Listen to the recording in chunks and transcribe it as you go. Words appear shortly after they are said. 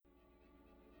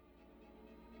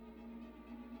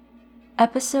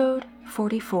Episode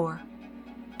 44,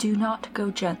 Do Not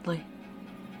Go Gently,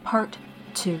 Part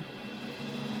 2.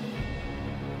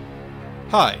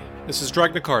 Hi, this is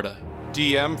Dragnacarta,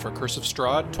 DM for Curse of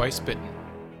Strahd, Twice Bitten.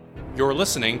 You're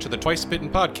listening to the Twice Bitten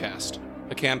podcast,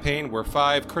 a campaign where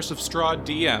 5 Curse of Strahd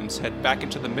DMs head back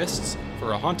into the mists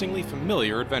for a hauntingly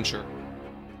familiar adventure.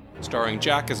 Starring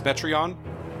Jack as Metreon,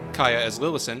 Kaya as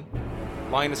Lillison,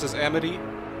 Linus as Amity,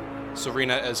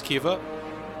 Serena as Kiva,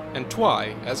 and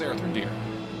Twy as Erthrendir.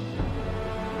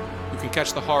 You can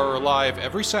catch the horror live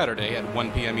every Saturday at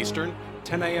 1 p.m. Eastern,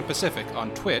 10 a.m. Pacific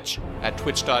on Twitch at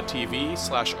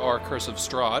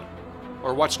twitch.tv/rcurseofstrahd,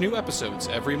 or watch new episodes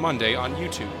every Monday on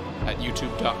YouTube at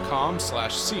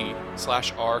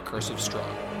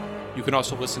youtube.com/c/rcurseofstrahd. You can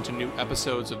also listen to new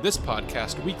episodes of this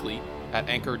podcast weekly at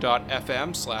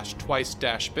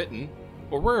anchor.fm/twice-bitten,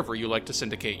 or wherever you like to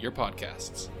syndicate your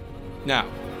podcasts. Now,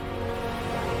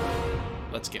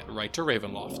 let's get right to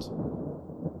Ravenloft.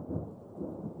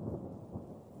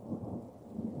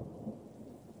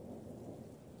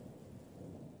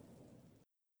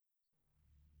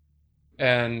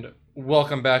 And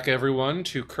welcome back, everyone,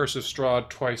 to Curse of Strahd,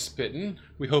 Twice Bitten.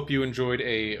 We hope you enjoyed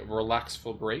a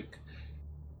relaxful break.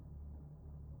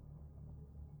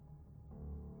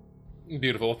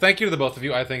 Beautiful. Thank you to the both of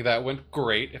you. I think that went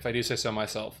great, if I do say so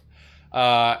myself.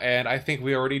 And I think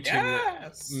we are ready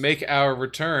to make our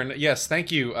return. Yes, thank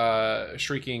you,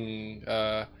 Shrieking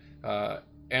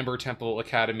Amber Temple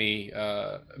Academy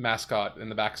mascot in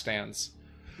the back stands.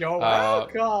 You're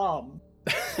welcome!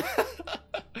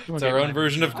 It's our own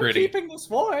version of Gritty. I'm keeping this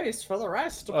voice for the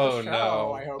rest of the show.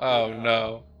 No. I hope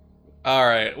no. All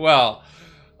right. Well,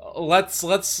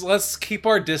 let's keep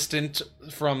our distance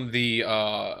from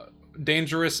the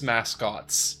dangerous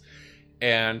mascots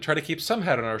and try to keep some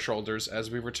head on our shoulders as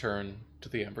we return to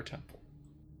the Amber Temple,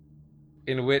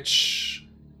 in which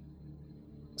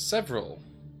several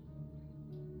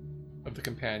of the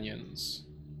companions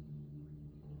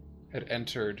had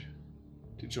entered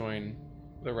to join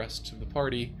the rest of the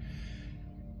party.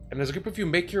 And as a group of you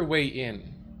make your way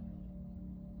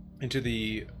into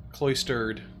the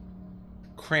cloistered,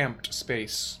 cramped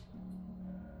space,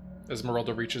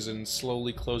 Esmeralda reaches and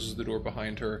slowly closes the door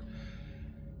behind her,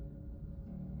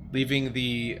 leaving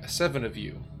the 7 of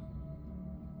you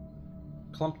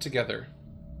clumped together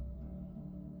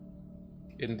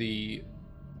in the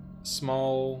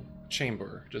small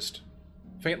chamber, just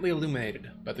faintly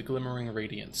illuminated by the glimmering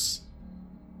radiance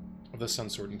of the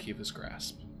Sunsword in Kiva's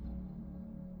grasp.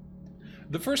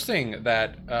 The first thing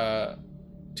that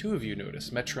 2 of you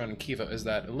notice, Metreon and Kiva, is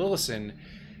that Lillison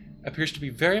appears to be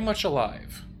very much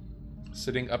alive,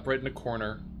 sitting upright in a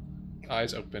corner,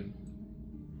 eyes open,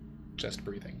 just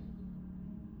breathing.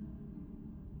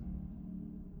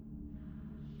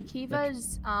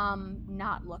 Kiva's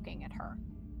not looking at her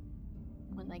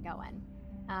when they go in.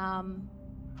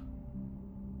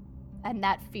 And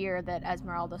that fear that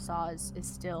Esmeralda saw is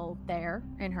still there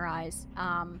in her eyes.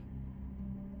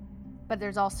 But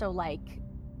there's also like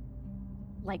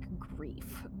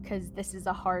grief, because this is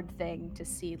a hard thing to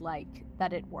see, like,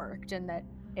 that it worked and that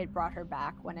it brought her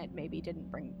back when it maybe couldn't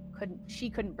bring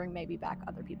maybe back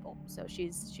other people. So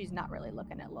she's not really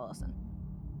looking at Lillison.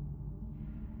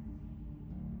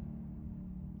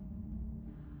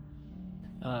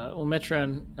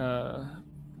 Metron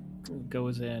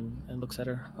goes in and looks at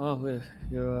her. Oh,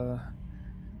 you're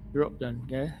up then,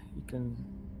 yeah? You can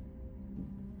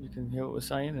hear what we're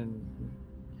saying, and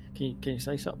can you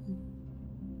say something?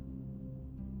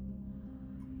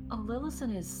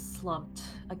 Lillison is slumped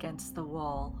against the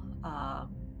wall.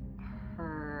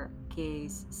 Her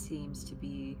gaze seems to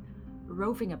be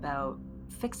roving about,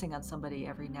 fixing on somebody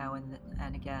every now and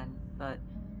again, but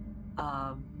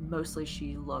mostly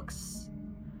she looks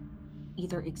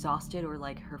either exhausted or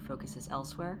like her focus is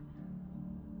elsewhere.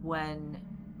 When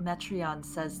Metreon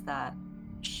says that,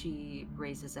 she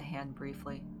raises a hand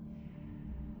briefly.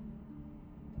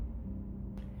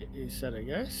 You said a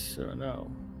yes or a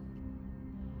no?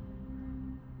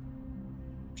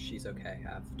 She's okay.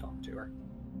 I've talked to her.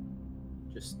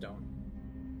 Just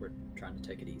we're trying to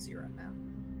take it easy right now.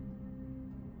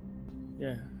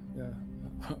 Yeah.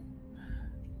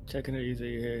 Taking it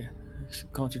easy here. It's a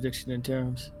contradiction in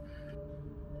terms.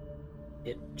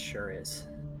 It sure is.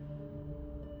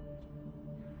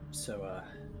 So,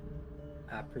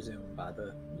 I presume by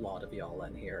the lot of y'all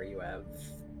in here, you have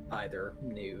either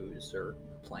news or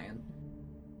plan?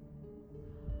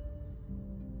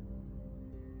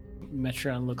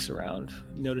 Metron looks around,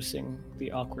 noticing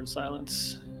the awkward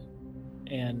silence,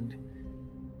 and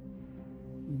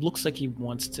looks like he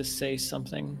wants to say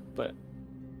something, but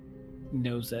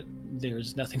knows that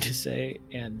there's nothing to say,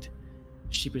 and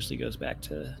sheepishly goes back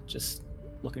to just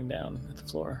looking down at the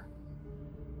floor.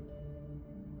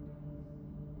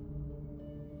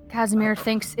 Casimir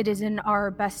thinks it is in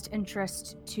our best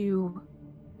interest to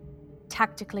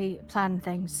tactically plan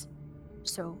things.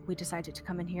 So we decided to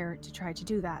come in here to try to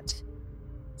do that.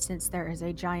 Since there is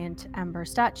a giant amber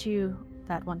statue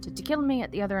that wanted to kill me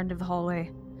at the other end of the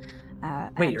hallway.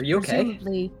 Wait, are you okay?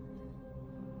 Presumably,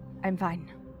 I'm fine.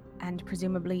 And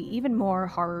presumably even more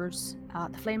horrors.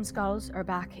 The flame skulls are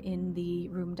back in the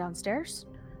room downstairs.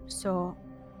 So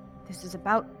this is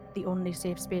about the only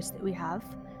safe space that we have.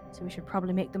 So we should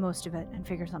probably make the most of it and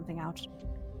figure something out.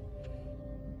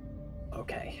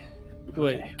 Okay.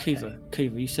 Wait, Okay.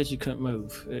 Kiva, you said you couldn't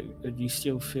move. Do you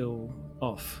still feel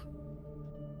off?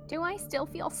 Do I still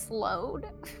feel slowed?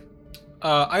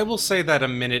 I will say that a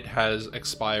minute has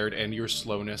expired and your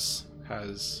slowness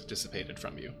has dissipated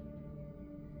from you.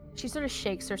 She sort of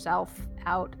shakes herself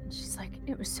out. And she's like,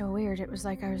 it was so weird. It was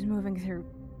like I was moving through,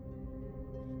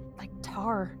 like,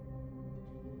 tar.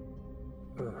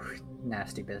 Ooh,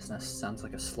 nasty business. Sounds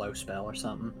like a slow spell or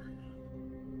something.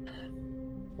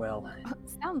 Well,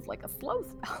 Sounds like a slow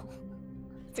spell.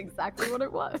 That's exactly what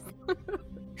it was.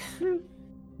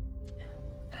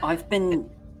 I've been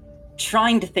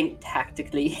trying to think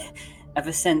tactically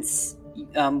ever since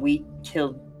we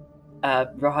killed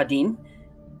Rahadin,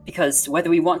 because whether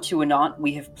we want to or not,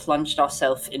 we have plunged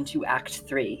ourselves into Act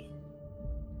 3.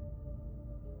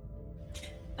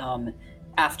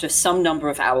 After some number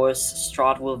of hours,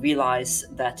 Strahd will realize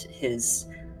that his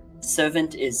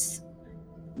servant is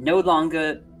no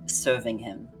longer serving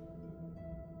him.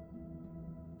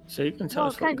 So you can tell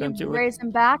us what you're going Can't to you do. raise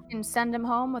him back and send him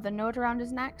home with a note around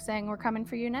his neck saying we're coming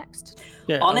for you next?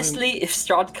 Yeah, Honestly, if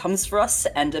Strahd comes for us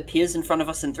and appears in front of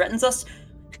us and threatens us,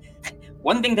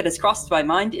 one thing that has crossed my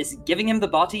mind is giving him the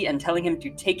body and telling him to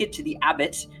take it to the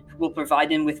abbot, who will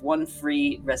provide him with one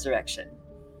free resurrection.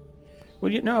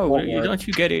 Well, don't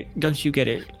you get it? Don't you get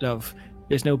it, love?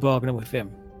 There's no bargaining with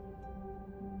him.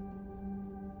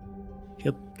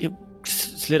 He'll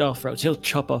slit our throats. He'll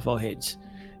chop off our heads.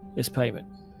 It's payment,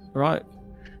 all right?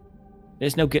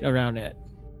 There's no getting around it.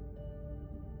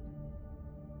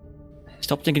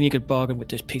 Stop thinking you could bargain with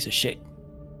this piece of shit.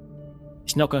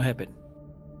 It's not gonna happen.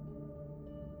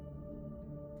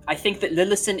 I think that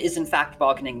Lillison is in fact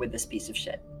bargaining with this piece of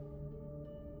shit.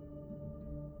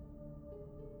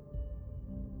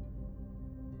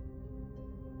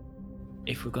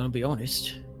 If we're gonna be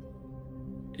honest,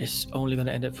 it's only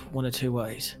gonna end up one or two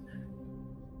ways.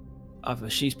 Either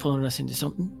she's pulling us into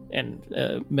something, and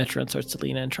Metron starts to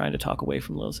lean in, trying to talk away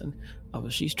from Lilson. Either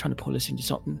she's trying to pull us into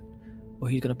something, or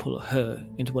he's gonna pull her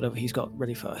into whatever he's got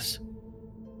ready for us.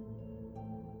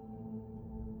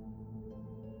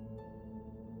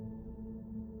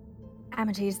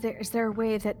 Amity, is there a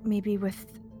way that maybe with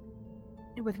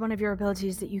one of your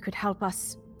abilities that you could help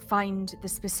us find the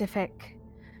specific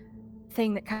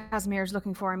thing that Casimir is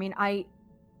looking for? I mean, I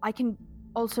can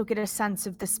also get a sense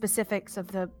of the specifics of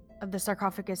the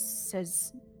sarcophagi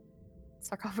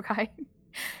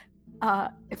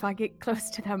if I get close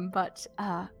to them, but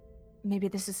maybe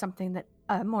this is something that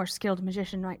a more skilled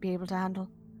magician might be able to handle.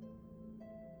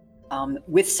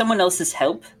 With someone else's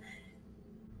help,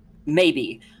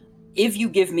 maybe. If you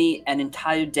give me an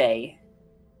entire day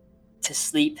to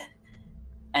sleep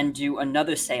and do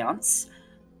another seance,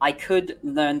 I could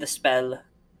learn the spell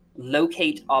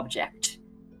Locate Object,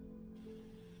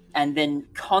 and then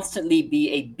constantly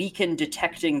be a beacon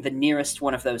detecting the nearest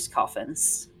one of those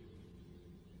coffins.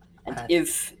 And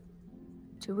if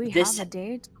Do we this- have a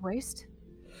day to waste?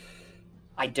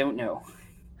 I don't know.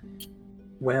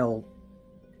 well,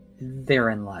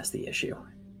 therein lies the issue.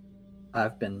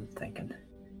 I've been thinking.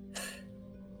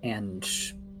 And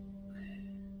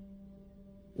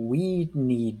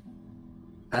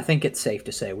I think it's safe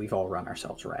to say we've all run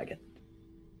ourselves ragged.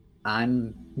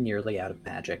 I'm nearly out of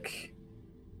magic.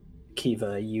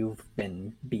 Kiva, you've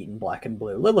been beaten black and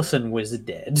blue. Lillison was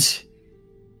dead.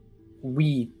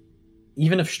 Even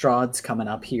if Strahd's coming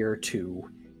up here to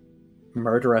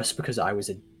murder us because I was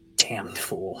a damned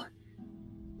fool,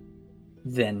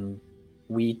 then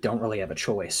we don't really have a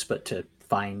choice but to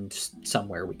find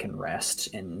somewhere we can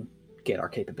rest and get our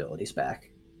capabilities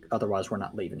back. Otherwise, we're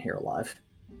not leaving here alive,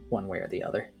 one way or the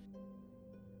other.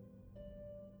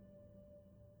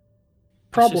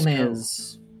 Problem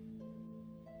is,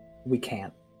 we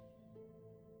can't.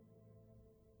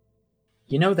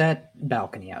 You know that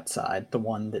balcony outside, the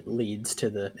one that leads to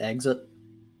the exit?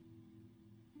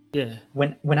 Yeah.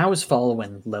 When I was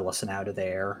following Lillison out of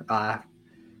there, I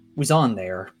was on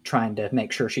there trying to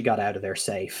make sure she got out of there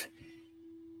safe.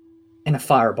 And a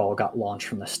fireball got launched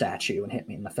from the statue and hit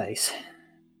me in the face.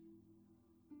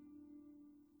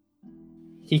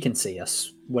 he can see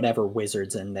us, whatever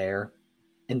wizard's in there,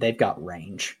 and they've got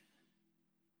range.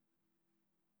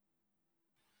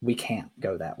 We can't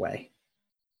go that way.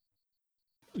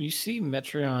 You see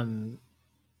Metreon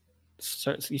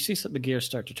you see the gears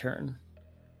start to turn.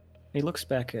 He looks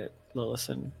back at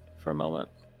Lillison for a moment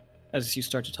as you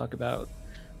start to talk about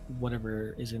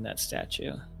whatever is in that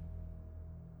statue.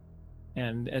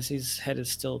 And as his head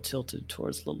is still tilted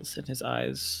towards Lillison, his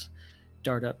eyes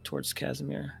dart up towards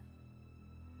Casimir.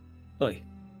 Oi.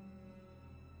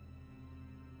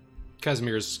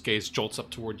 Casimir's gaze jolts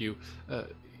up toward you.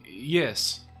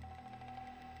 Yes.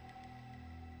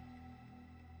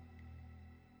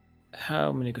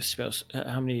 How many good spells?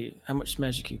 How much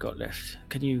magic you got left?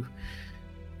 Can you,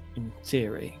 in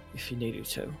theory, if you needed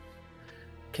to,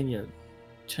 can you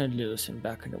turn Lillison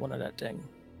back into one of that thing?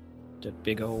 The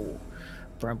big old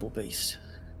bramble beast.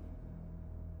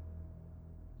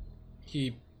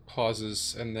 He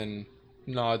pauses and then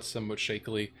nods somewhat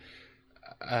shakily.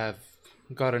 I've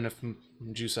got enough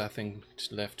juice, I think,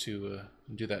 left to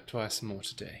do that twice more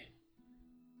today.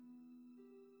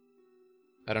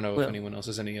 I don't know if anyone else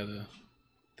has any other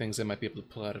things they might be able to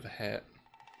pull out of a hat.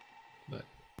 But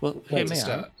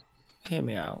Hear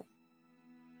me out.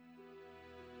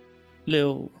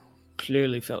 Lil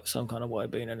clearly felt some kind of way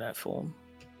being in that form.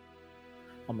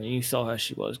 I mean, you saw how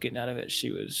she was getting out of it.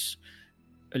 She was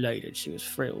elated. She was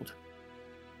thrilled.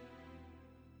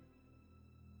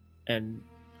 And,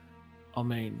 I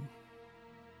mean,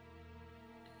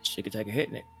 she could take a hit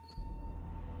in it.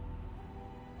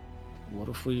 What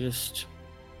if we just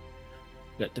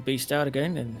let the beast out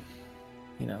again and,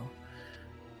 you know,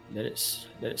 let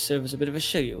it serve as a bit of a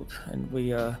shield, and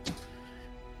we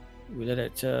let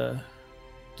it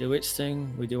do its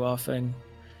thing, we do our thing,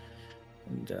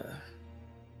 and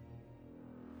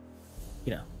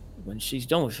you know, when she's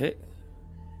done with it,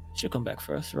 she'll come back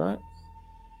for us, right?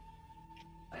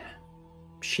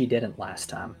 She didn't last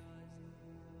time.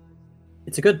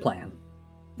 It's a good plan.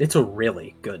 It's a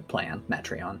really good plan,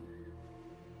 Metreon.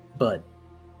 But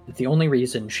the only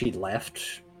reason she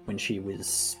left when she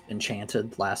was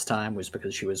enchanted last time was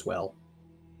because she was, well,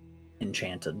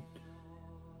 enchanted.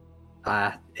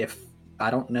 I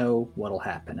don't know what'll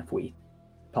happen if we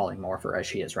polymorph her as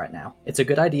she is right now. It's a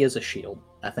good idea as a shield.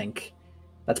 I think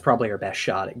that's probably our best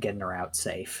shot at getting her out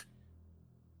safe.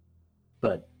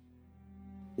 But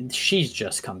she's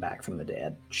just come back from the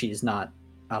dead. She's not,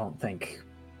 I don't think,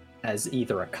 as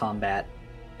either a combat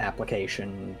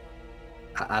application.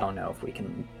 I don't know if we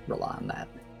can rely on that.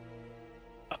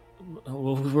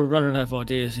 Well, we're running out of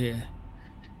ideas here.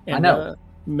 And, I know.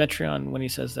 Metreon, when he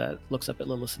says that, looks up at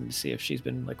Lillison to see if she's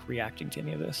been reacting to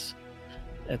any of this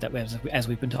as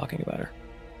we've been talking about her.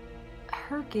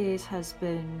 Her gaze has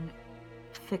been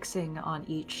fixing on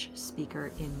each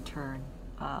speaker in turn.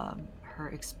 Her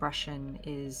expression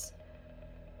is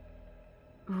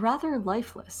rather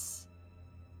lifeless.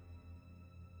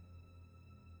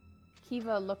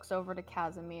 Kiva looks over to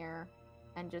Casimir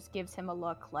and just gives him a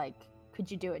look like, could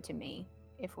you do it to me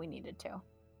if we needed to?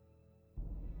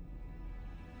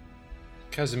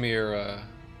 Casimir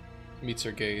meets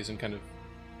her gaze and kind of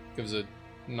gives a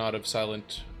nod of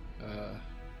silent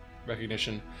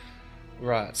recognition.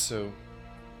 Right, so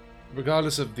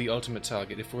regardless of the ultimate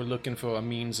target, if we're looking for a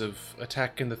means of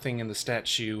attacking the thing in the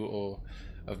statue or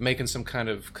of making some kind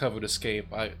of covered escape,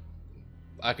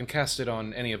 I can cast it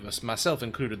on any of us, myself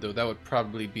included, though that would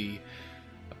probably be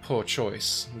a poor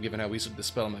choice, given how easily the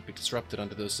spell might be disrupted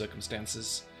under those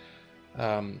circumstances.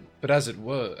 But as it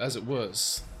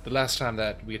was, the last time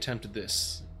that we attempted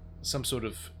this, some sort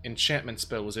of enchantment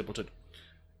spell was able to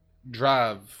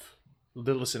drive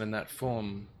Lillison in that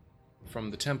form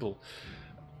from the temple.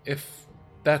 If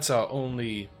that's the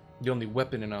only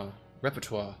weapon in our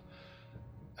repertoire,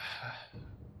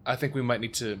 I think we might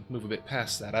need to move a bit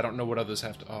past that. I don't know what others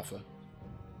have to offer.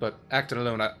 But acting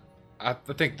alone, I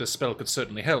think the spell could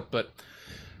certainly help, but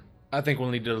I think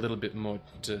we'll need a little bit more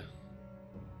to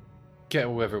get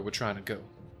wherever we're trying to go.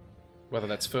 Whether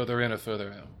that's further in or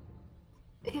further out.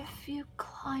 If you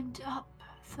climbed up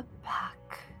the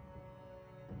back,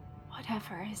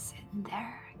 whatever is in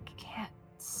there can't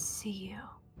see you.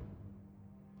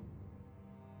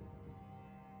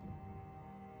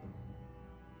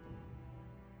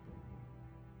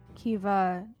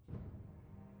 Kiva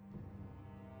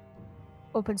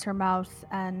opens her mouth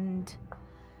and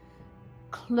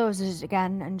closes it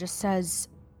again and just says,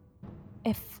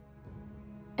 if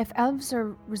elves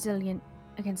are resilient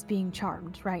against being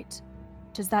charmed, right?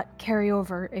 Does that carry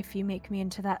over if you make me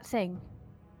into that thing?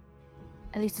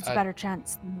 At least it's a better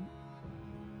chance than...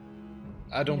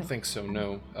 I don't think so,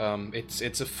 no.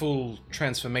 It's a full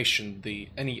transformation.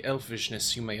 Any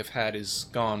elfishness you may have had is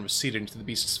gone, receded into the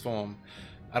beast's form.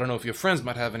 I don't know if your friends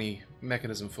might have any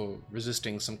mechanism for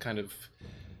resisting some kind of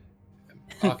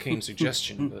arcane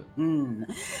suggestion, but...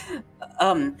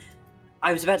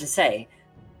 I was about to say,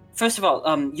 first of all,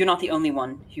 you're not the only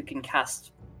one who can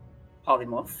cast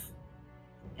polymorph.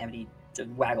 Amity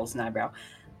waggles an eyebrow.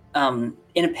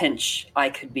 In a pinch, I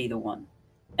could be the one.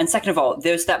 And second of all,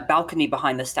 there's that balcony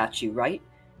behind the statue, right?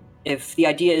 If the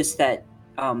idea is that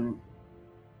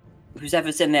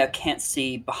whoever's in there can't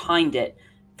see behind it,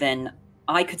 then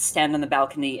I could stand on the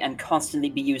balcony and constantly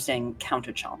be using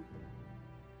counter charm.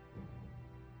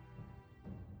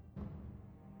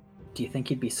 Do you think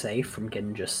you'd be safe from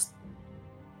getting just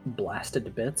blasted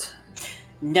to bits?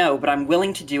 No, but I'm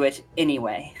willing to do it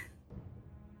anyway.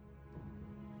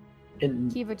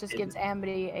 Kiva just gives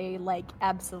Amity a,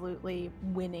 absolutely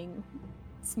winning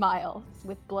smile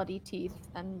with bloody teeth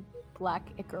and black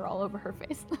ichor all over her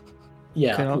face.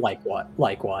 Yeah,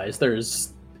 likewise.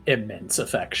 There's immense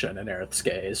affection in Aerith's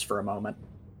gaze for a moment.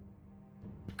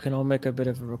 Can I make a bit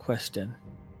of a request then?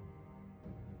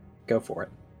 Go for it.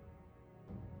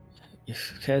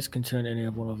 If Kaz can turn any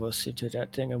of one of us into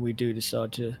that thing and we do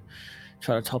decide to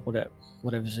try to topple that,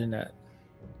 whatever's in that,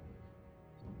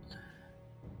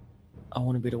 I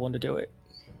want to be the one to do it.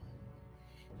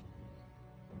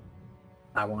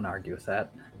 I won't argue with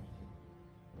that.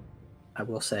 I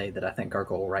will say that I think our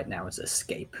goal right now is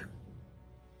escape.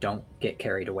 Don't get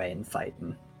carried away and fight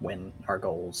and when our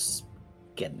goal's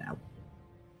getting out.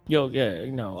 Yo, yeah,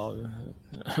 no,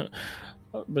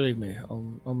 believe me,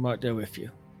 I'm right there with you.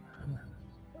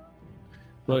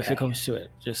 But if it comes to it,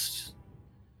 just...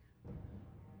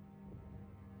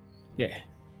 Yeah.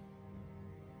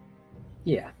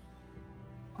 Yeah.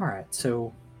 Alright,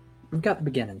 so we've got the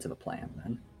beginnings of the plan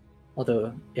then.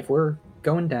 Although, if we're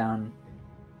going down,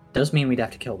 does mean we'd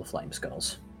have to kill the flame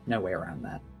skulls. No way around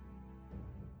that.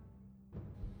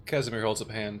 Casimir holds up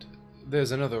a hand.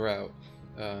 There's another route,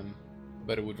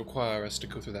 but it would require us to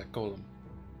go through that golem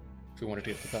if we wanted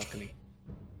to get to the balcony.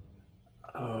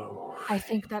 Oh. I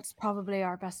think that's probably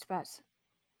our best bet.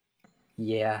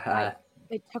 Yeah.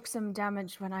 It took some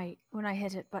damage when I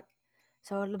hit it, but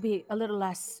so it'll be a little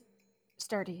less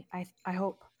sturdy. I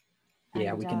hope.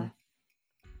 Yeah, we can.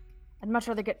 I'd much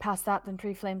rather get past that than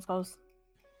 3 flame skulls.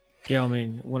 Yeah, I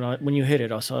mean, when you hit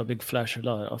it, I saw a big flash of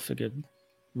light. I figured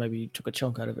maybe you took a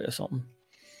chunk out of it or something.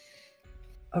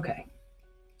 Okay.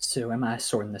 So am I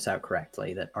sorting this out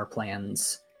correctly? That our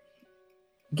plans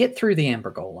get through the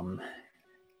Amber Golem,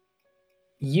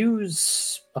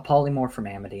 use a polymorph from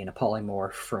Amity and a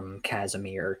polymorph from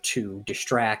Casimir to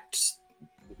distract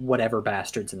whatever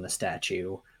bastards in the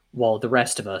statue, while the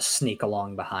rest of us sneak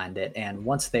along behind it, and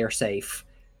once they're safe,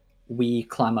 we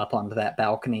climb up onto that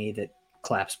balcony that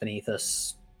claps beneath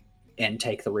us and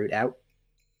take the route out.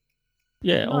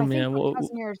 Yeah, no, I think what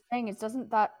Casimir's saying is, doesn't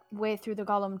that way through the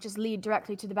golem just lead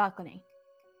directly to the balcony?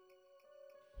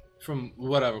 From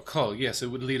what I recall, yes, it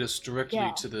would lead us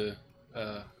directly to the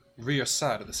rear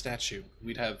side of the statue.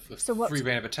 We'd have a free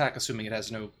reign of attack, assuming it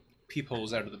has no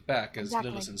peepholes out of the back, as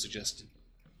Lillison suggested.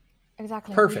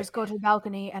 Exactly. Perfect. We just go to the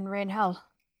balcony and rain hell.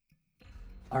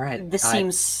 All right. This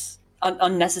seems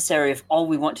unnecessary if all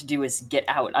we want to do is get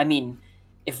out. I mean,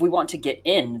 if we want to get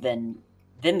in, then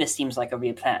this seems like a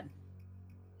real plan.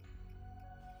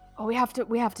 Oh, we have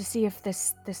to see if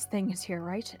this thing is here,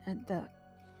 right? And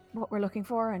what we're looking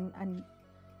for, and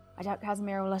I doubt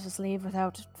Casimir will let us leave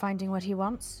without finding what he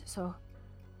wants. So.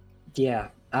 Yeah,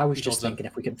 I was just thinking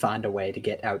if we could find a way to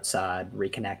get outside,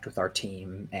 reconnect with our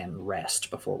team, and rest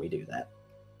before we do that.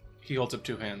 He holds up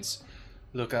 2 hands.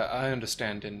 Look, I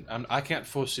understand, and I can't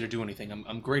force you to do anything.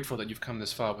 I'm grateful that you've come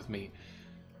this far with me.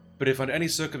 But if under any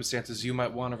circumstances you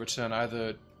might want to return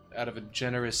either out of a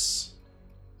generous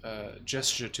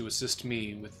gesture to assist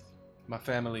me with my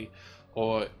family,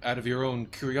 or out of your own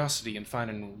curiosity in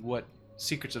finding what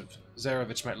secrets of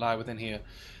Zarevich might lie within here,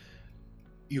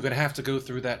 you're going to have to go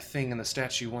through that thing in the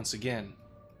statue once again.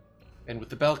 And with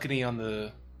the balcony on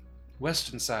the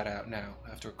western side out now,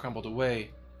 after it crumbled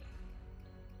away,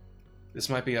 this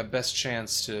might be our best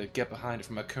chance to get behind it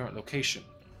from our current location.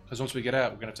 Because once we get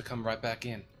out, we're going to have to come right back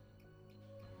in.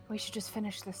 We should just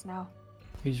finish this now.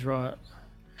 He's right.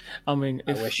 I mean,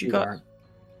 if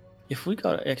we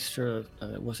got an extra,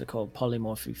 what's it called,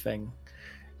 polymorphy thing,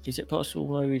 is it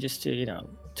possible maybe just to,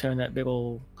 turn that big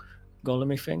old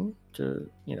golemy thing to,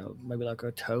 maybe like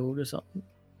a toad or something?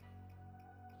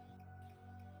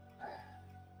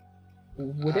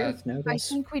 Would Earth know I this?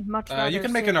 think we'd much rather. You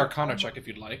can make an Arcana check if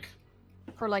you'd like.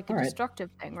 For a destructive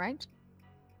thing, right?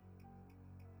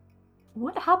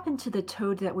 What happened to the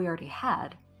toad that we already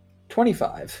had?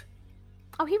 25.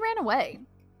 Oh, he ran away.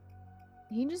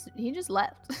 He just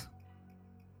left.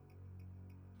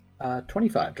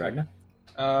 25, Dragna.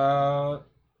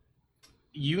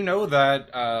 You know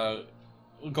that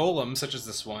golems, such as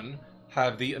this one,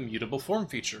 have the immutable form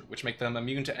feature, which make them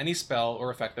immune to any spell or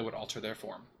effect that would alter their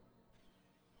form.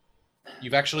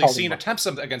 You've actually seen attempts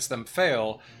against them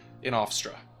fail in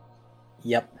Offstra.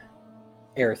 Yep.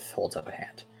 Aerith holds up a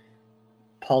hand.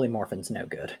 Polymorphin's no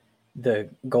good. The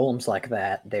golems like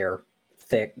that, they're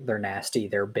thick, they're nasty,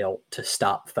 they're built to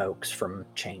stop folks from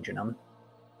changing them.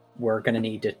 We're going to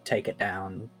need to take it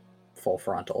down full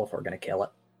frontal if we're going to kill it.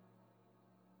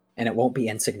 And it won't be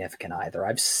insignificant either.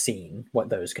 I've seen what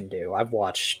those can do. I've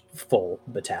watched full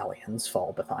battalions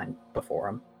fall before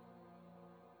them.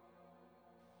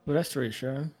 Well, that's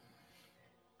reassuring.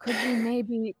 Could we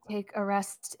maybe take a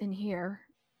rest in here?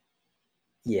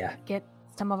 Yeah. Get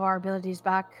some of our abilities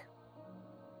back,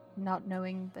 not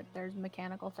knowing that there's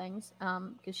mechanical things,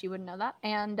 because she wouldn't know that,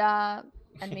 and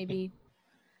maybe,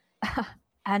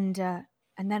 and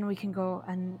then we can go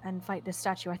and fight this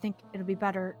statue. I think it'll be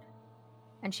better.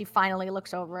 And she finally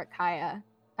looks over at Kaya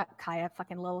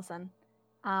fucking Lilson,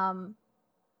 and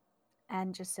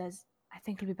just says, "I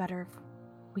think it'll be better if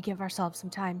we give ourselves some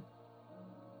time."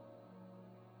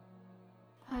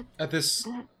 At this...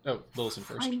 Oh, Lillison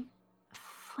first.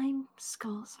 Flame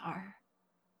skulls are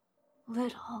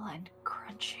little and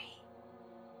crunchy.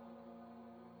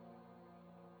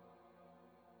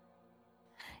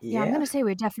 Yeah, I'm going to say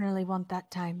we definitely want that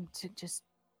time to just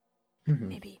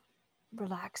maybe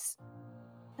relax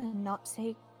and not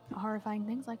say horrifying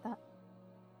things like that.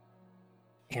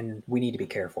 And we need to be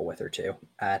careful with her too.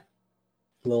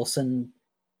 Lilson,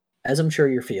 as I'm sure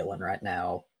you're feeling right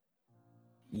now,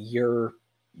 you're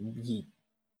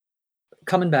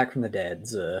coming back from the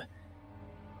dead's a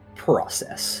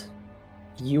process.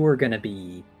 You are going to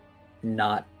be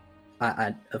not,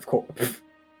 of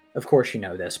course you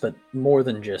know this, but more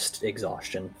than just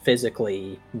exhaustion,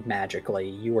 physically, magically,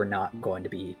 you are not going to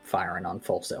be firing on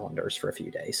full cylinders for a few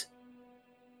days.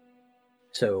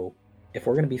 So, if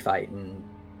we're going to be fighting,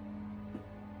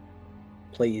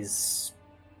 please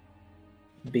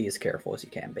be as careful as you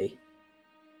can be.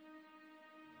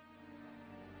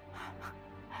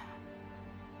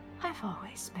 I've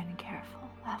always been careful,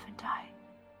 haven't I?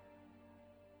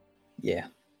 Yeah,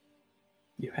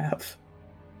 you have.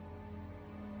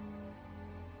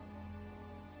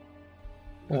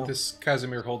 Well, this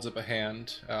Casimir holds up a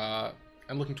hand. I'm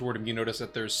looking toward him. You notice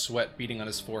that there's sweat beading on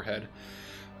his forehead.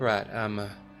 Right, I'm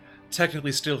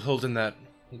technically still holding that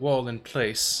wall in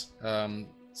place.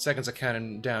 Seconds of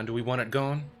counting down. Do we want it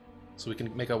gone? So we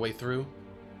can make our way through?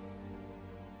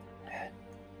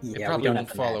 Yeah, it probably won't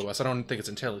follow us. I don't think it's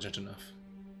intelligent enough.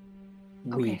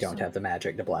 We don't have the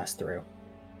magic to blast through.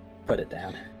 Put it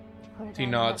down. He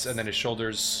nods, and then his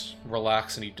shoulders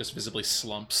relax, and he just visibly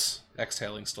slumps,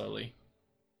 exhaling slowly.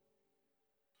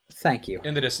 Thank you.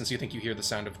 In the distance, you think you hear the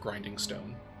sound of grinding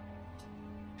stone.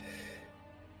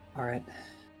 All right.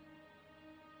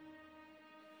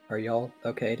 Are y'all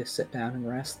okay to sit down and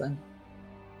rest then?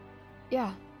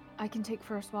 Yeah, I can take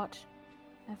first watch,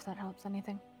 if that helps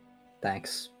anything.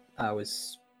 Thanks. I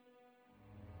wasn't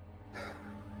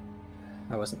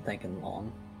thinking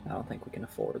long. I don't think we can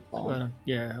afford long. Well,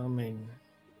 yeah, I mean,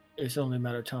 it's only a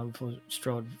matter of time before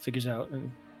Strahd figures out,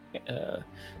 and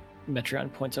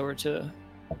Metreon points over to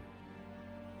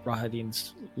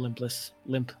Rahadin's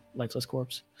limp, lifeless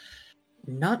corpse.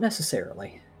 Not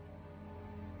necessarily.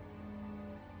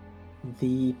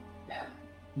 He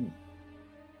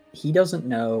doesn't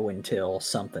know until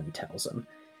something tells him.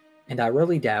 And I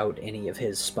really doubt any of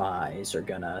his spies are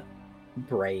gonna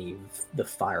brave the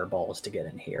fireballs to get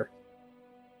in here.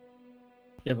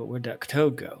 Yeah, but where'd that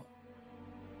toad go?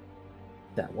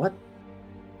 That what?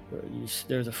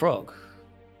 There's a frog.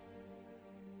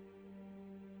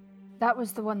 That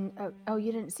was the one. Oh,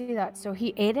 you didn't see that. So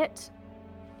he ate it.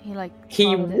 He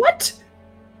what?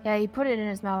 Yeah, he put it in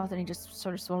his mouth and he just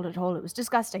sort of swallowed it whole. It was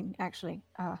disgusting, actually.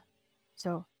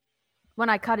 So when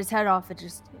I cut his head off,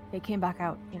 it came back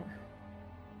out, you know.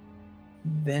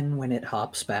 Then when it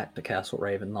hops back to Castle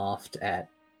Ravenloft at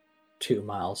 2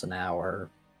 miles an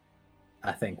hour,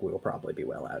 I think we'll probably be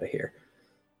well out of here.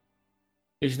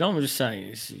 It's not, I'm just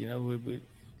saying,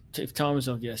 if time is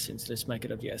of the essence, let's make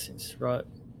it of the essence, right?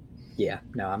 Yeah,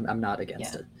 no, I'm not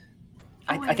against it.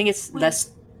 I think it's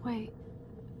less... Wait.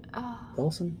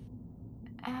 Wilson?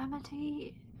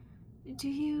 Amity, do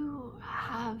you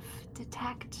have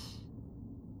detect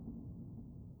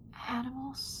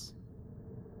animals?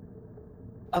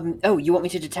 Oh, you want me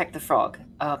to detect the frog?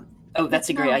 That's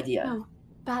a great idea. No,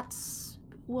 Bats,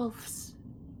 wolves.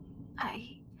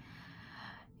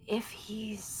 If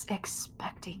he's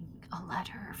expecting a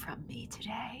letter from me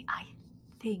today, I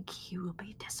think he will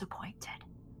be disappointed.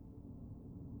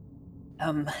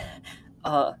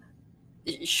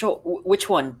 Sure. Which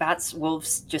one? Bats,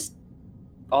 wolves, just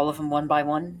all of them one by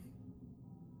one?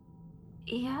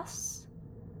 Yes?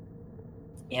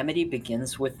 Amity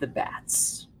begins with the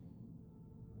bats.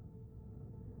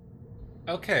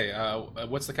 Okay,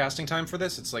 what's the casting time for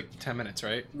this? It's like 10 minutes,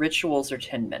 right? Rituals are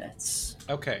 10 minutes.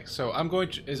 Okay, so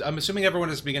I'm assuming everyone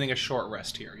is beginning a short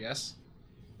rest here, yes?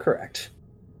 Correct.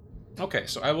 Okay,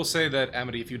 so I will say that,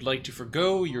 Amity, if you'd like to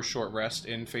forgo your short rest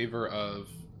in favor of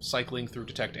cycling through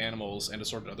detect animals and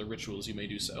assorted other rituals, you may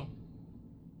do so.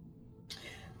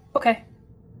 Okay.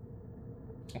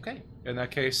 Okay, in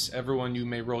that case, everyone, you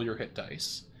may roll your hit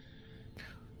dice.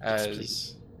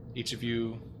 As each of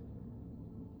you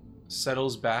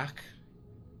settles back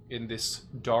in this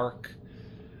dark,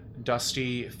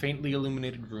 dusty, faintly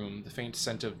illuminated room, the faint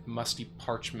scent of musty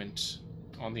parchment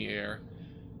on the air,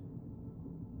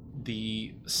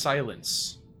 the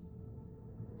silence.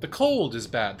 The cold is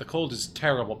bad, the cold is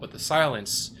terrible, but the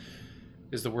silence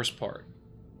is the worst part.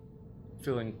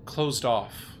 Feeling closed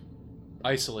off,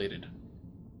 isolated.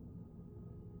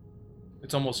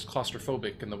 It's almost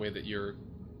claustrophobic in the way that you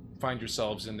find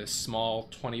yourselves in this small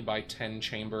 20 by 10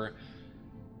 chamber,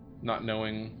 not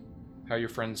knowing how your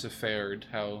friends have fared,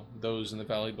 how those in the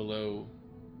valley below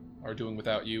are doing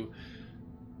without you,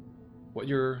 what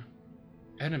your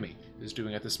enemy is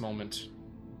doing at this moment.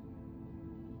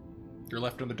 You're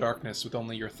left in the darkness with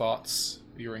only your thoughts,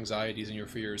 your anxieties, and your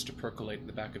fears to percolate in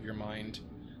the back of your mind,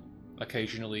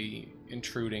 occasionally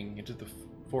intruding into the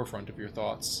forefront of your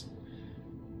thoughts.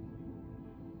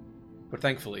 But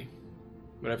thankfully,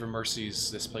 whatever mercies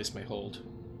this place may hold,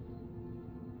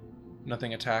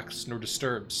 nothing attacks nor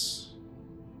disturbs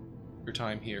your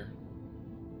time here.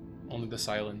 Only the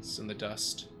silence and the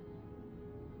dust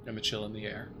and the chill in the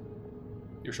air.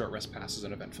 Your short rest passes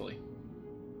uneventfully.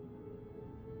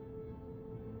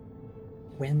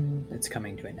 When it's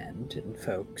coming to an end and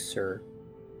folks are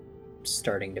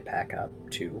starting to pack up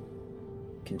to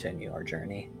continue our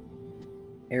journey,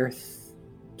 Aerith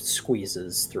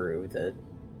squeezes through the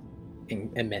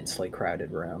immensely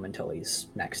crowded room until he's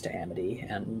next to Amity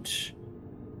and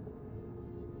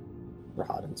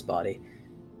Rahadin's body.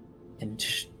 And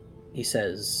he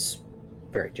says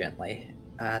very gently,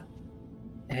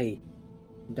 hey,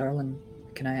 darling,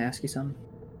 can I ask you something?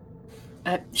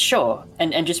 Sure.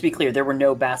 And just to be clear, there were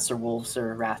no bats or wolves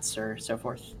or rats or so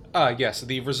forth? Yes,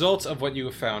 the results of what you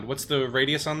have found. What's the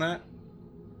radius on that?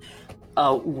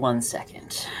 1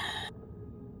 second.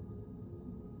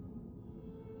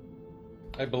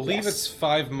 I believe Yes. it's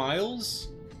 5 miles?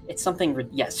 It's something,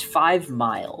 yes, 5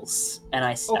 miles. And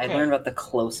I Okay. learned about the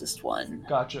closest one.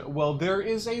 Gotcha. Well, there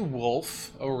is a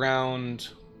wolf around,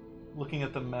 looking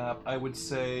at the map, I would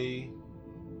say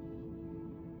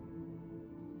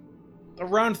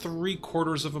around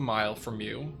 3/4 of a mile from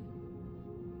you.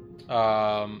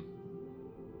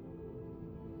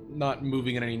 Not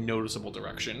moving in any noticeable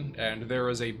direction. And there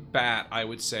is a bat, I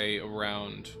would say,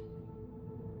 around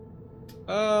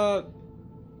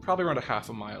probably around a half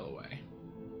a mile away.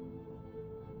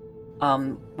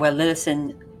 Well,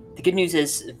 listen, the good news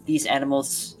is these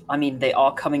animals, they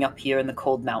are coming up here in the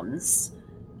cold mountains.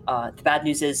 The bad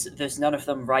news is there's none of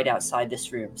them right outside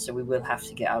this room, so we will have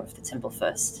to get out of the temple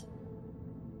first.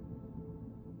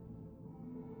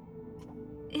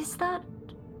 Is that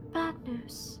bad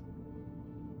news?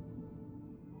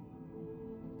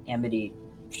 Amity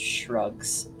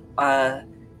shrugs.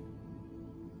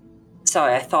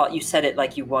 Sorry, I thought you said it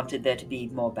like you wanted there to be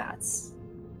more bats.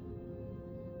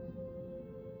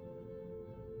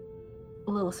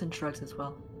 Lillison shrugs as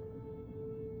well.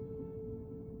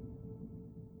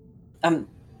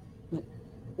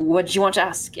 What did you want to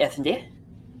ask, Ethandir?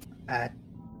 Can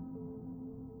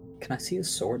I see his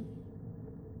sword?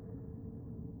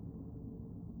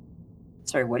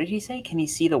 Sorry, what did he say? Can he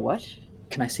see the what?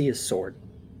 Can I see his sword?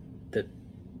 The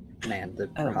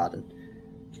Rahadin.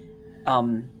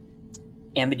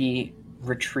 Amity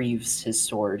retrieves his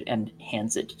sword and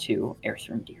hands it to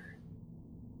Erthrindir.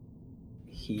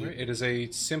 It is a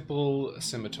simple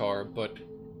scimitar, but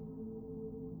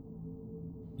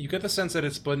you get the sense that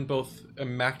it's been both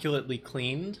immaculately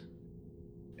cleaned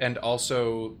and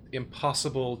also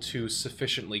impossible to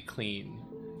sufficiently clean.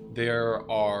 There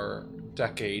are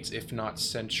decades, if not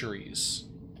centuries,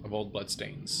 of old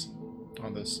bloodstains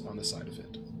on the side of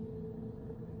it.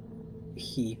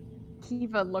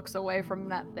 Kiva looks away from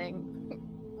that thing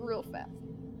real fast.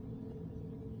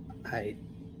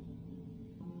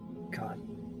 God,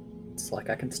 It's like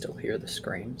I can still hear the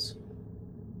screams.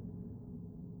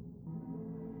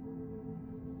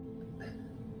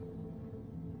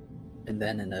 And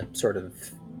then in a sort of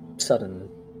sudden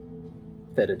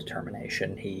fit of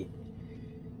determination, he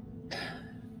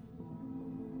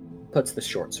puts the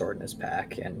short sword in his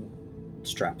pack and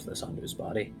straps this onto his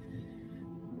body.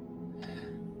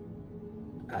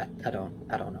 I don't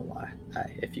know why.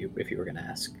 If you were gonna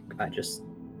ask, I just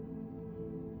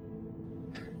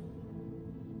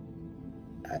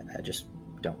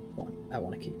don't want. I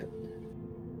want to keep it.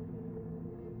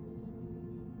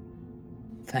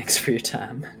 Thanks for your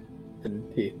time.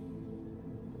 And he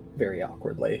very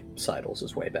awkwardly sidles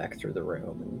his way back through the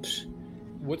room and.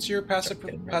 What's your passive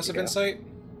insight,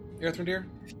 Earthrendeer?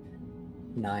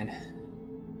 9.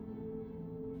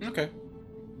 Okay.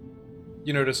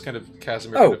 You notice kind of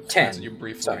Casimir Oh, kind of 10. glances at you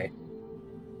briefly. Sorry.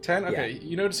 10? Okay. Yeah.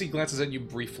 You notice he glances at you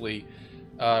briefly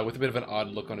with a bit of an odd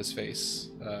look on his face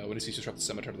when he sees you drop the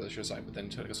scimitar to the other side, but then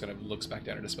just kind of looks back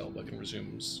down at his spellbook and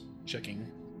resumes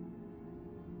checking.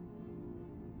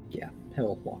 Yeah,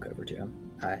 he'll walk over to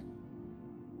him.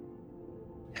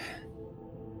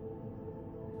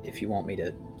 If you want me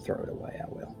to throw it away, I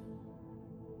will.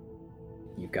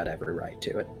 You've got every right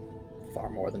to it. Far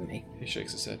more than me. He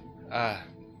shakes his head. I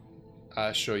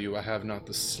assure you I have not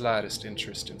the slightest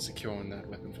interest in securing that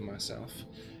weapon for myself.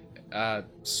 I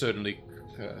certainly,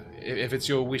 if it's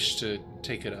your wish to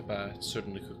take it up, I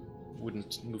certainly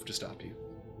wouldn't move to stop you.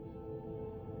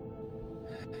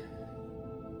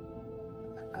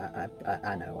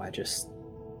 I know, I just...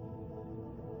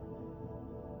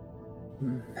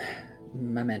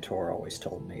 My mentor always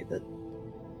told me that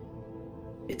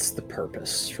it's the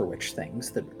purpose for which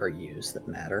things that are used that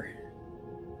matter.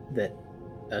 That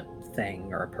a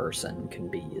thing or a person can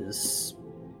be as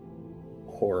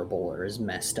horrible or as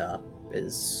messed up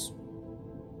as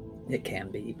it can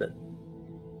be, but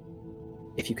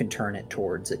if you can turn it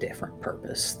towards a different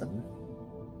purpose, then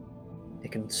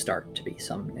it can start to be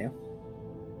something new.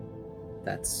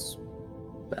 That's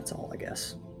all, I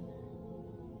guess.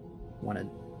 Wanted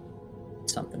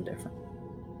something different.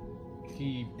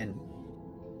 He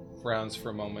frowns for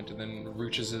a moment and then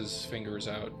reaches his fingers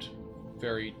out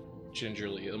very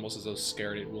gingerly, almost as though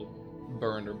scared it will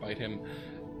burn or bite him.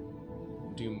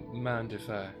 Do you mind if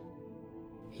I...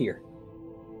 Here.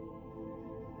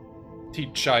 He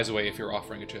shies away if you're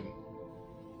offering it to him.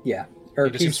 Yeah. Or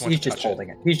he's just just holding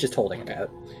it. He's just holding it Okay.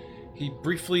 out. He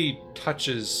briefly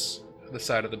touches the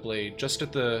side of the blade, just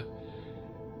at the...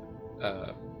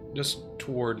 just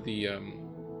toward the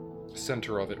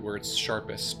center of it, where it's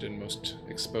sharpest and most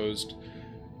exposed.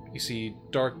 You see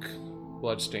dark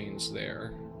bloodstains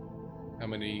there. How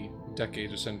many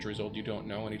decades or centuries old you don't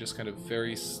know, and he just kind of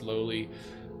very slowly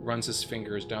runs his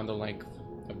fingers down the length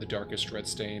of the darkest red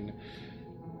stain,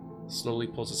 slowly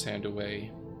pulls his hand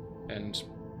away, and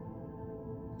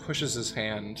pushes his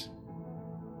hand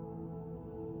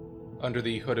under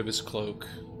the hood of his cloak,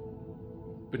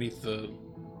 beneath the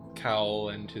cowl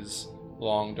and his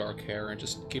long dark hair, and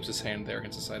just keeps his hand there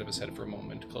against the side of his head for a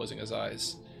moment, closing his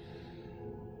eyes,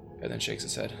 and then shakes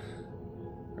his head.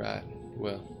 Right,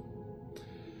 well,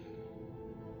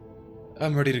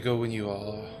 I'm ready to go when you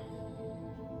all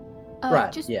are.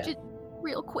 Right, Just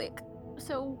real quick.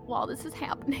 So while this is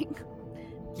happening,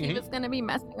 Mhm. Kiva's gonna be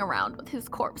messing around with his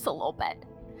corpse a little bit.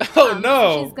 Oh So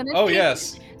no! she's gonna Oh take-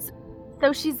 yes.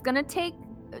 So she's gonna take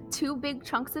 2 big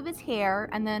chunks of his hair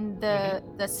and then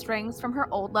the strings from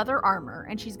her old leather armor,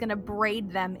 and she's gonna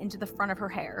braid them into the front of her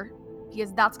hair,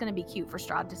 because that's gonna be cute for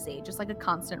Strahd to see, just like a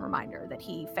constant reminder that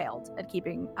he failed at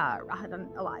keeping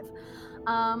Rahadan alive.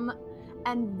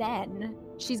 And then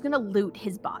she's gonna loot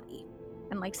his body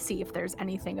and like see if there's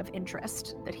anything of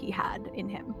interest that he had in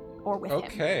him or with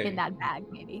Okay. him in that bag,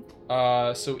 maybe.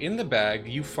 So in the bag,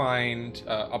 you find,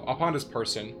 upon his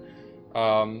person,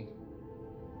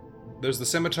 there's the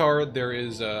scimitar, there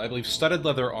is, I believe, studded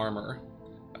leather armor,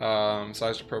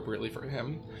 sized appropriately for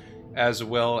him, as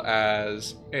well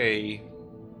as a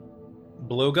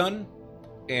blowgun,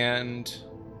 and...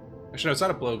 Actually, no, it's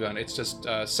not a blowgun, it's just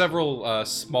several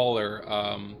smaller...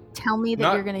 Tell me that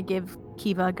Not- you're gonna give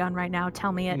Kiva a gun right now.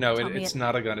 Tell me it. No, Tell me it's it.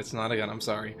 not a gun. It's not a gun. I'm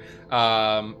sorry.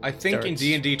 I think in Darts.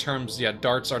 D&D terms, yeah,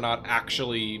 darts are not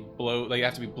actually blow. They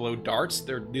have to be blow darts.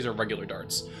 These are regular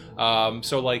darts.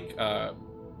 So like a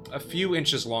few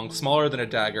inches long, smaller than a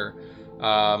dagger.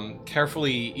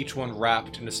 Carefully, each one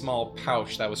wrapped in a small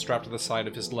pouch that was strapped to the side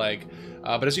of his leg.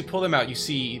 But as you pull them out, you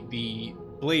see the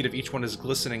blade of each one is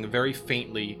glistening very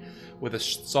faintly with a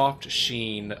soft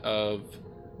sheen of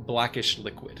blackish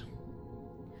liquid.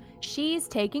 She's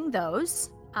taking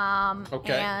those.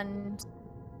 Okay. And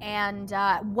and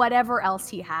whatever else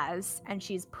he has, and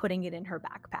she's putting it in her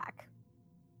backpack.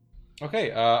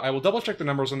 Okay, I will double check the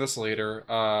numbers on this later.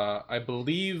 I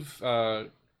believe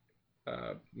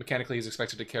mechanically he's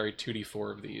expected to carry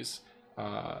 2d4 of these.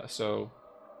 So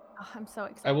Oh, I'm so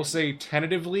excited. I will say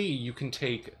tentatively you can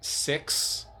take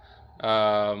 6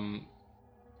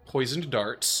 poisoned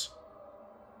darts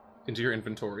into your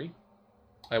inventory.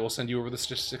 I will send you over the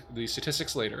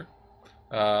statistics later.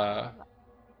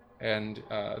 And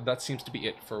that seems to be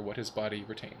it for what his body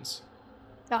retains.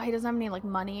 Oh, he doesn't have any like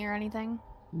money or anything.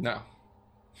 No.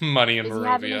 Money in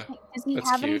Moravia. Does he That's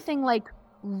have cute. anything like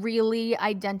really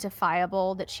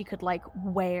identifiable that she could like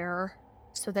wear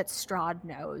so that Strahd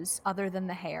knows, other than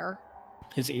the hair?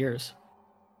 His ears.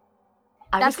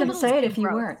 I was That's a going to little say it too if you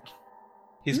gross. weren't.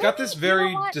 He's got Maybe, this you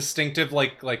very know what? distinctive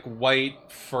like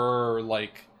white fur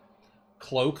like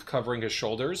cloak covering his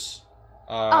shoulders.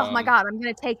 Oh my god, I'm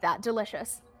gonna take that.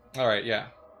 Delicious. All right, yeah.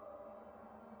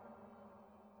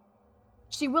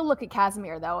 She will look at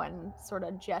Casimir though and sort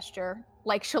of gesture,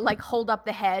 like she'll like hold up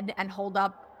the head and hold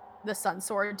up the sun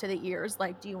sword to the ears.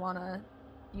 Like, do you wanna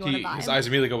vibe? His eyes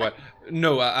immediately go wet.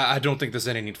 No, I don't think there's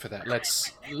any need for that.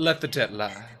 Let the dead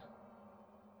lie.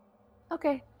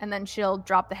 Okay, and then she'll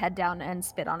drop the head down and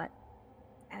spit on it,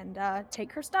 and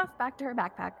take her stuff back to her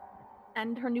backpack,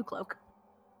 and her new cloak.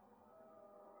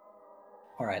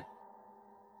 All right.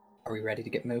 Are we ready to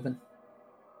get moving?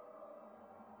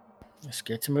 Let's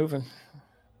get to moving.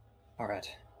 All right.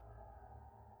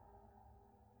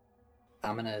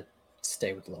 I'm gonna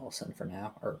stay with Lawson for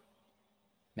now, or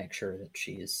make sure that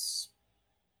she's...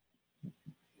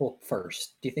 Well,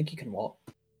 first, do you think you can walk?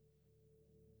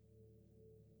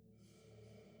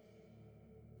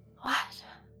 What?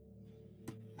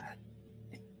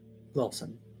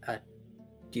 Lawson,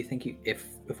 do you think if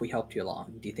we helped you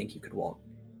along, do you think you could walk?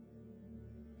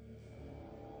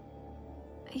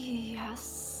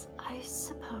 Yes, I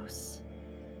suppose.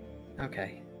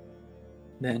 Okay.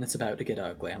 Then it's about to get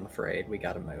ugly, I'm afraid. We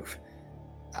gotta move.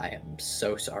 I am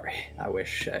so sorry. I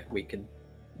wish we could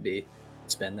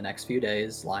spend the next few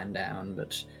days lying down,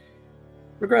 but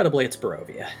regrettably it's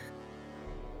Barovia.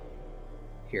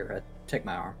 Here, take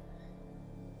my arm.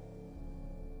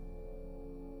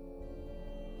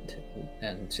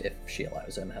 And if she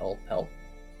allows him, he'll help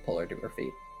pull her to her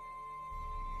feet.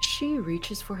 She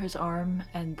reaches for his arm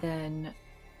and then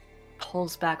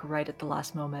pulls back right at the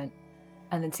last moment,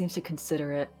 and then seems to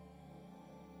consider it,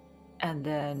 and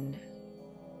then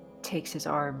takes his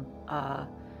arm,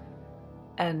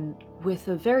 and with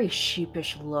a very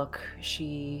sheepish look,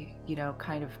 she,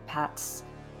 kind of pats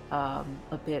a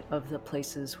bit of the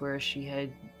places where she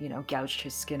had, gouged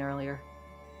his skin earlier.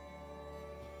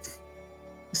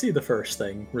 See the first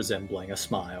thing resembling a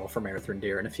smile from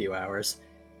Erthrindir in a few hours.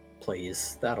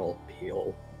 Please, that'll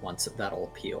heal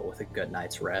with a good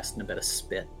night's rest and a bit of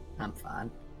spit. I'm fine.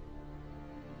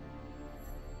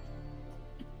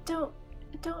 Don't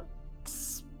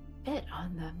spit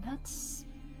on them. That's It's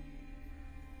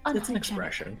an unhygienic.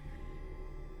 expression.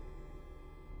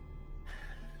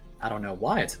 I don't know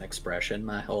why it's an expression.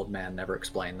 My old man never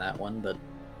explained that one, but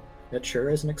it sure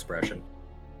is an expression.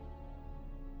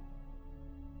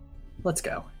 Let's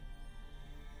go.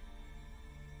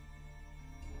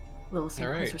 Lilison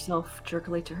All right. pulls herself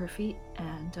jerkily to her feet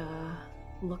and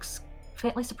looks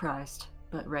faintly surprised,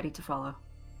 but ready to follow.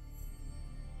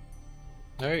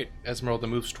 All right, Esmeralda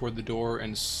moves toward the door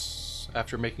and,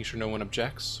 after making sure no one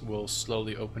objects, will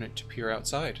slowly open it to peer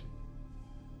outside.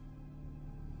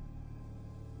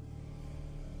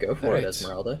 Go for Alright. it,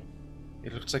 Esmeralda.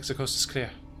 It looks like the coast is clear.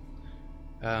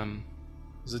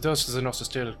 The doors to the north are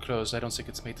still closed. I don't think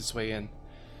it's made its way in.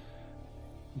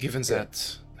 Given Good.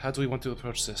 that, how do we want to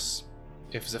approach this?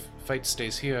 If the fight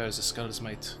stays here, the skulls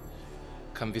might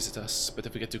come visit us. But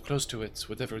if we get too close to it,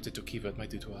 whatever it did to Kiva, it might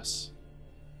do to us.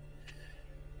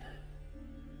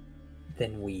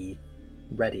 Then we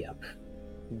ready up.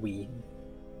 We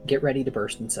get ready to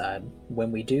burst inside.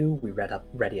 When we do, we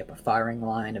ready up a firing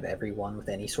line of everyone with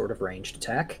any sort of ranged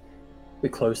attack. We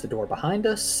close the door behind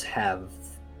us, have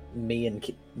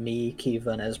me, Kiva,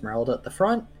 and Esmeralda at the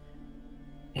front,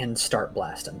 and start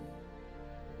blasting.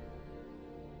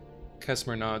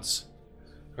 Casimir nods.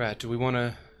 Right, do we want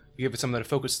to give it something to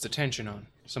focus its attention on?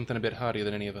 Something a bit hardier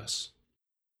than any of us?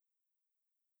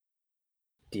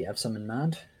 Do you have some in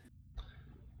mind?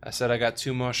 I said I got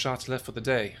 2 more shots left for the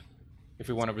day. If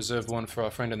we want to reserve one for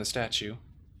our friend in the statue,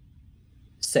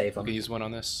 Save we them. could use one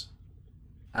on this.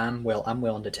 I'm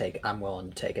willing to take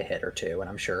a hit or two, and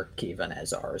I'm sure Kiva and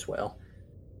Ez are as well.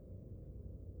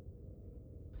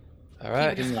 All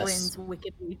right. He just Unless- grins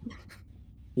wickedly.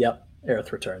 Yep,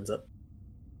 Aerith returns it.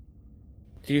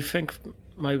 Do you think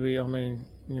maybe, I mean,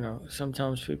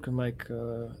 sometimes people can make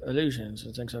illusions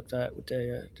and things like that with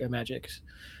their magics.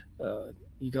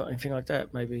 You got anything like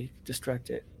that? Maybe distract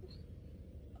it.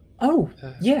 Oh,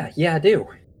 Uh, yeah, I do.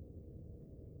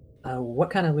 What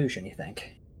kind of illusion you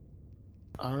think?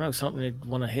 I don't know, something they'd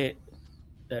want to hit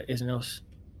that isn't us.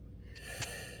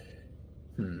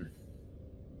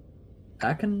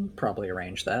 I can probably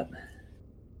arrange that.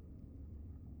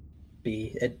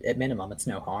 At minimum, it's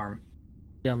no harm.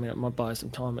 Yeah, I mean, it might buy some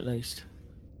time at least.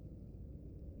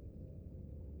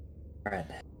 All right,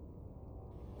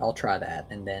 I'll try that,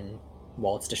 and then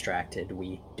while it's distracted,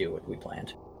 we do what we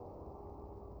planned.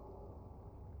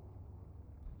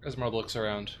 Esmeralda looks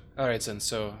around. Alright then,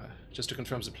 so just to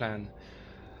confirm the plan,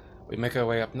 we make our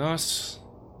way up north,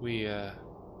 we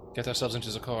get ourselves into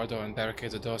the corridor and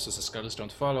barricade the door so the skulls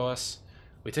don't follow us.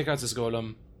 We take out this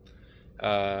golem,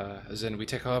 then we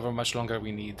take however much longer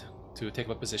we need to take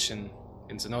up a position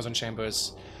in the northern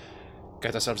chambers,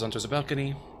 get ourselves onto the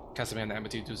balcony, Casimir and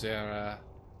Amity do their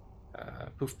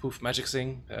poof poof magic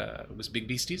thing with big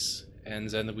beasties, and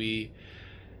then we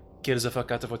kill the fuck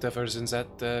out of whatever's in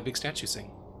that big statue thing.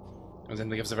 And then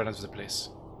we have the run out of the place.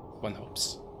 One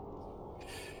hopes.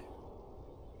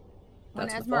 When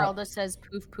That's the Esmeralda says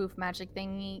poof poof magic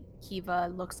thingy, Kiva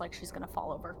looks like she's gonna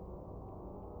fall over.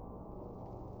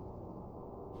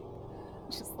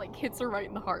 Just like hits her right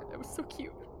in the heart. That was so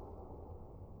cute.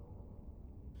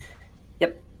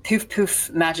 Yep. Poof poof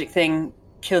magic thing.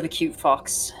 Kill the cute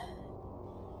fox.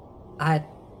 I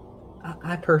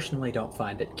personally don't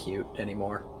find it cute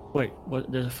anymore. Wait,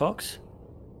 what? There's a fox?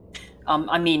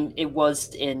 I mean, it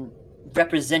was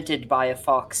represented by a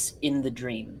fox in the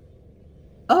dream.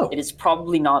 Oh, It is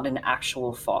probably not an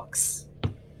actual fox.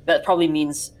 That probably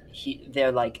means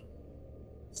they're like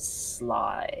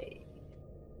sly.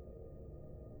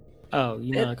 Oh,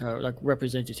 you mean like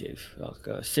representative,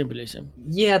 like symbolism.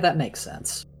 yeah, that makes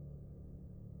sense.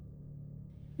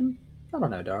 I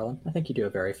don't know, darling. I think you do a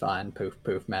very fine poof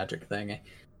poof magic thing.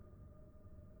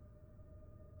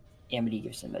 Amity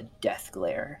gives him a death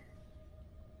glare.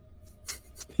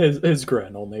 His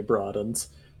grin only broadens.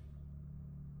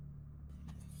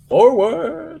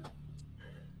 Forward!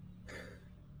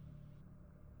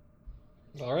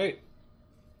 Alright.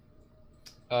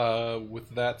 With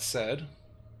that said,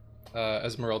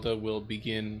 Esmeralda will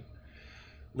begin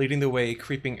leading the way,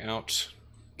 creeping out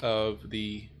of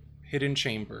the hidden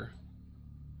chamber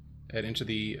and into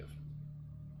the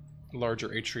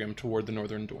larger atrium toward the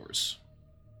northern doors.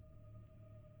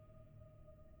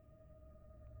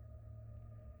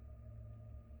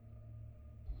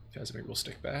 Casimir will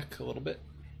stick back a little bit.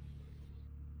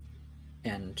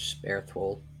 And Aerith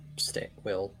will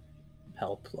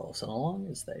help Lawson along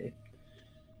as they.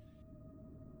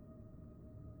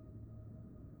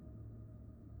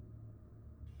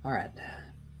 All right,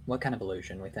 what kind of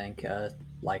illusion we think?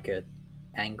 Like a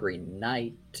angry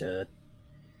knight,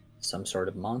 some sort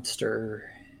of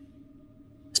monster.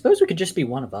 I suppose we could just be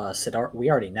one of us.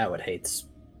 We already know it hates.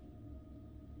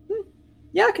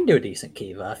 Yeah, I can do a decent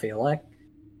Kiva. I feel like.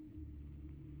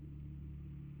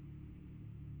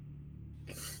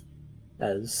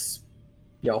 As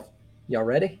y'all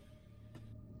ready?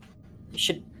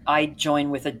 Should I join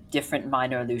with a different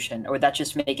minor illusion, or would that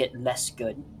just make it less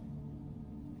good?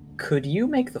 Could you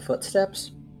make the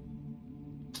footsteps?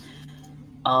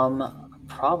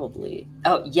 Probably.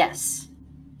 Oh, yes.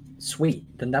 Sweet.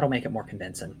 Then that'll make it more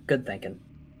convincing. Good thinking.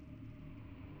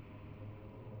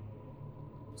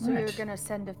 So Right. you're gonna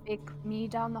send a fake me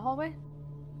down the hallway?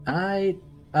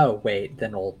 Oh, wait.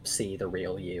 Then we'll see the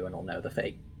real you and we'll know the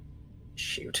fake.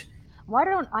 Shoot. Why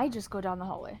don't I just go down the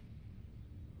hallway?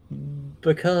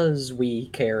 Because we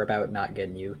care about not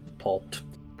getting you pulped.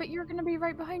 But you're gonna be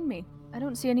right behind me. I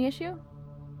don't see any issue.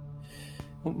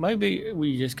 Well, maybe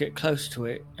we just get close to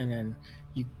it and then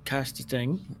you cast the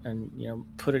thing and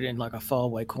put it in like a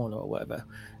faraway corner or whatever,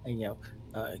 and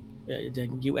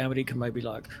then you, Amity, can maybe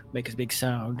like make a big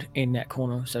sound in that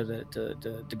corner so that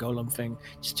the golem thing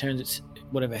just turns its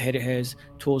whatever head it has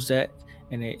towards that,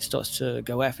 and it starts to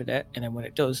go after that, and then when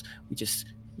it does, we just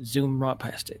zoom right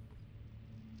past it.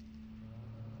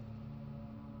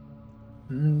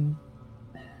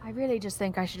 I really just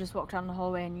think I should just walk down the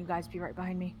hallway and you guys be right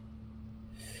behind me.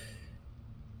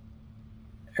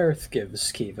 Earth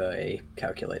gives Kiva a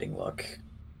calculating look.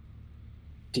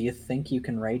 Do you think you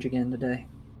can rage again today?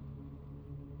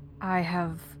 I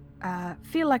have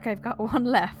feel like I've got one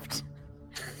left.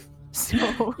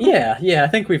 So Yeah, I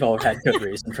think we've all had good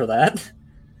reason for that.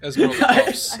 Esmeralda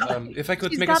coughs. If I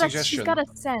could make a suggestion. She's got a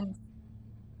sense.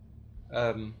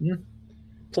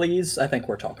 Please, I think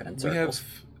we're talking in We circles.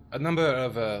 have a number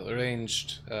of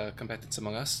ranged combatants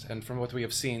among us, and from what we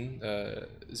have seen, the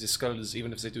skulls,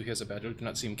 even if they do hear the battle, do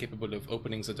not seem capable of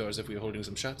opening the doors if we are holding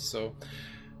them shut, so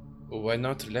why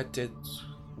not let it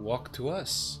walk to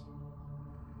us?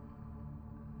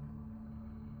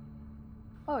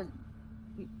 Oh,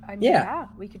 I mean, Yeah. yeah,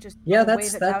 we could just Yeah,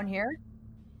 wave it down here.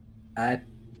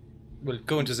 We'll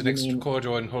go into the You next mean-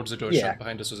 corridor and hold the door Yeah. shut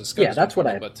behind us with the skulls. Yeah, that's what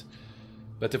I-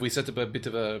 But if we set up a bit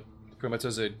of a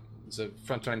perimeter, the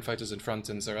frontline fighters in front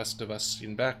and the rest of us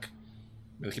in back,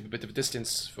 we'll keep a bit of a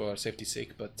distance for safety's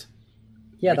sake, but...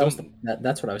 Yeah, we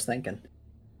that's what I was thinking.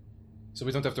 So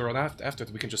we don't have to run after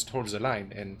it, we can just hold the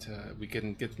line, and we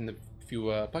can get in a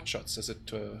few pot shots as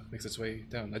it makes its way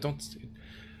down.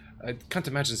 I can't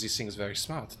imagine these things very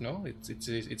smart, no? It's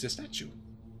a statue.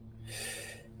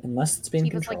 Unless it's being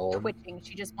Kiva's controlled. like twitching.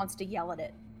 She just wants to yell at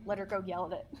it. Let her go yell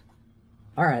at it.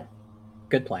 All right.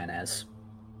 Good plan, Ez.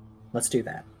 Let's do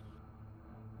that.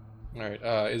 Alright,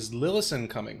 is Lillison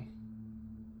coming?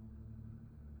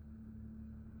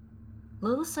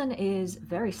 Lillison is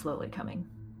very slowly coming.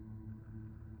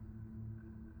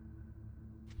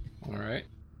 Alright.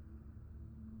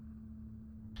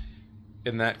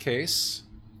 In that case,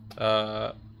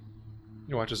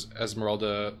 you watch as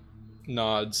Esmeralda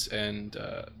nods and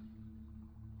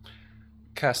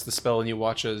casts the spell, and you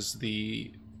watch as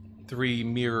the 3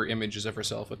 mirror images of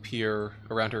herself appear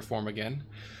around her form again.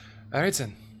 Alright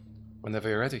then, whenever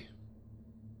you're ready.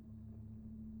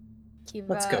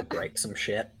 Kiva, Let's go break some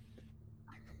shit.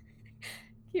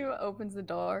 Kiva opens the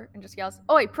door and just yells,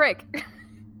 "Oi, prick!"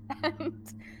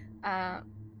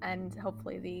 and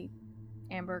hopefully the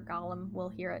Amber Golem will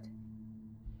hear it.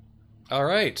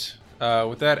 Alright,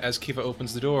 with that, as Kiva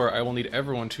opens the door, I will need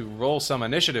everyone to roll some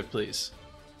initiative, please.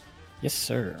 Yes,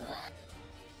 sir.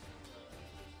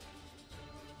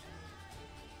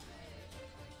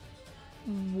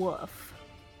 Woof.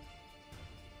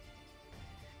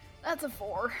 That's a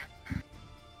 4.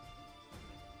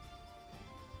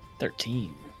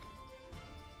 13.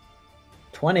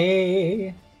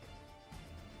 20.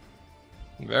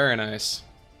 Very nice.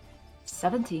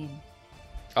 17.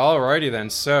 Alrighty then,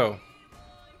 so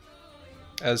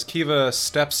as Kiva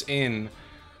steps in,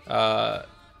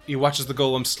 he watches the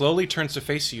golem slowly turns to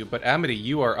face you, but Amity,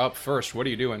 you are up first. What are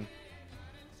you doing?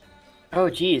 Oh,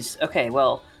 geez. Okay,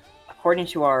 well, according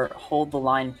to our hold the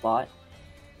line plot,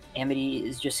 Amity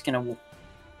is just gonna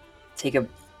take a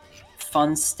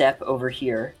fun step over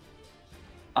here.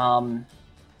 Can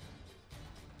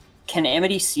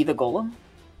Amity see the golem?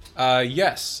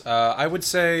 Yes. I would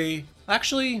say...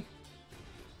 Actually...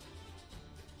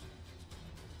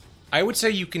 I would say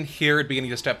you can hear it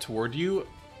beginning to step toward you.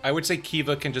 I would say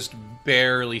Kiva can just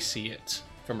barely see it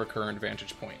from her current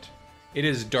vantage point. It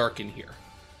is dark in here.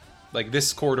 Like,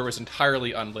 this corridor is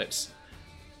entirely unlit.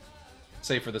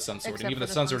 Save for the sun sword. Except And even for the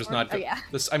the sun sun sword is sword? not... Oh, yeah.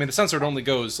 the sun sword only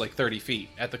goes, like, 30 feet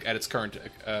at its current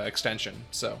extension,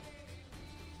 so...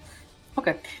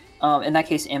 Okay. In that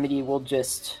case, Amity will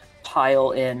just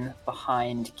pile in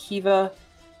behind Kiva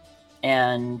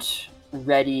and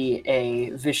ready a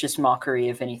vicious mockery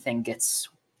if anything gets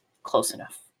close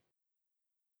enough.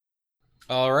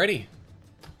 Alrighty.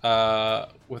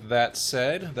 With that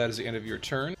said, that is the end of your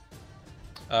turn.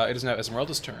 It is now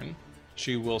Esmeralda's turn.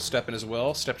 She will step in as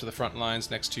well, step to the front lines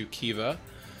next to Kiva,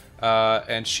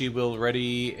 and she will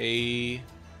ready a...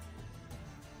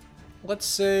 Let's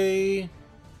say...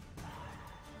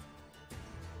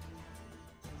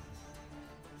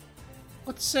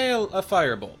 a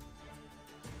firebolt.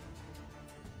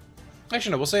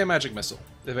 Actually, no, we'll say a magic missile,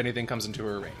 if anything comes into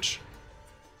her range.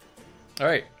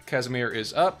 Alright, Casimir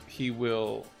is up. He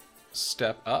will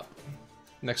step up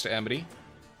next to Amity.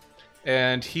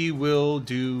 And he will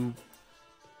do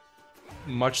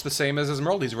much the same as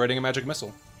Esmeralda. He's readying a magic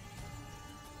missile.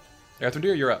 Arthur,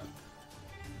 you're up.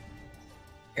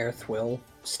 Aerith will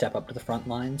step up to the front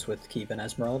lines with Kiva and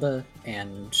Esmeralda,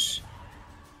 and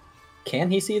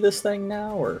can he see this thing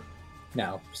now, or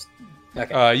no?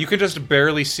 Okay. You can just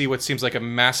barely see what seems like a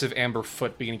massive amber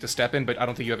foot beginning to step in, but I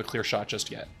don't think you have a clear shot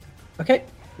just yet. Okay,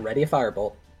 ready a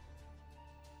firebolt.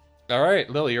 All right,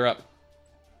 Lily, you're up.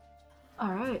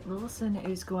 All right, Lillison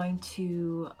is going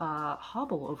to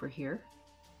hobble over here.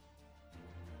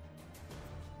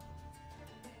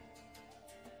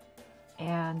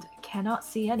 And cannot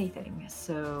see anything,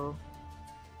 so...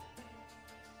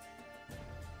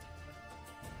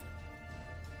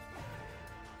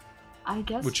 I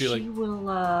guess Would you she like-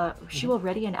 will she will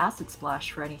ready an acid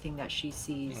splash for anything that she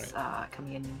sees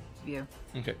coming in view.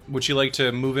 Okay. Would she like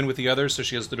to move in with the others so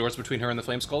she has the doors between her and the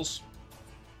flame skulls?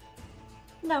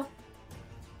 No.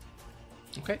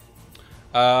 Okay.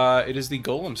 It is the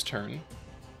golem's turn.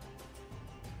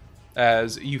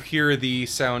 as you hear the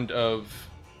sound of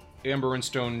amber and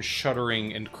stone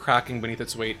shuddering and cracking beneath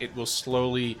its weight. It will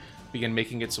slowly begin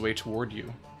making its way toward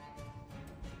you.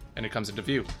 And it comes into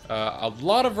view. A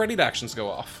lot of readied actions go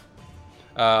off.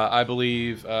 I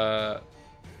believe...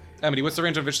 Amity, what's the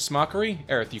range of Vicious Mockery?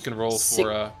 Aerith, you can roll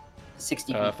for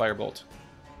 60 Firebolt.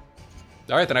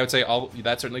 Alright, then I would say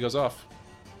that certainly goes off.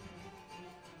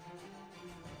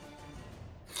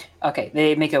 Okay,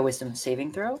 they make a wisdom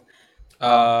saving throw.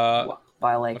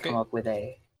 While I come up with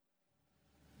a...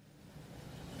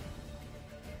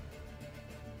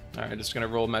 Alright, just gonna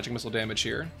roll magic missile damage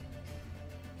here.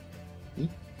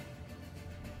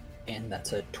 And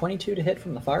that's a 22 to hit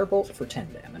from the firebolt for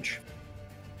 10 damage.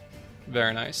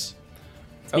 Very nice.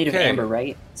 It's made of amber,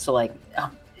 right? So, like,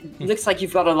 it looks like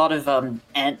you've got a lot of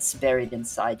ants buried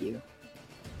inside you.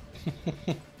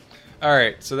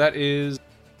 Alright, so that is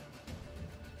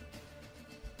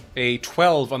a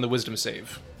 12 on the wisdom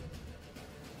save.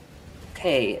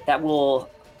 Okay, that will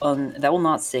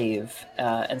not save,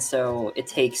 and so it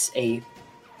takes a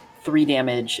 3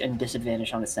 damage and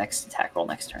disadvantage on its next attack roll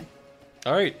next turn.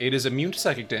 Alright, it is immune to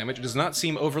psychic damage. It does not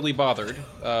seem overly bothered,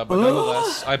 but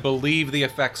nonetheless, I believe the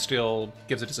effect still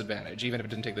gives a disadvantage, even if it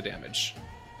didn't take the damage.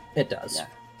 It does. Yeah.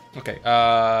 Okay,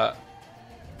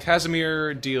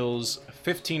 Casimir deals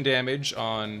 15 damage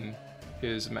on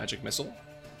his magic missile.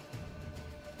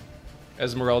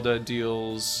 Esmeralda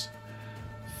deals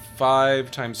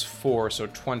 5 times 4, so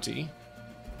 20.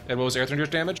 And what was Aerith's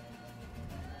damage?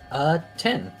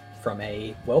 10 from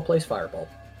a well-placed firebolt.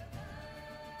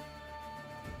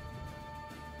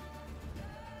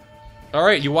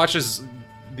 Alright, you watch as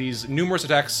these numerous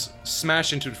attacks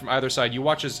smash into it from either side. You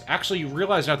watch as, actually, you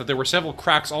realize now that there were several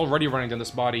cracks already running down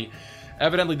this body.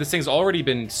 Evidently, this thing's already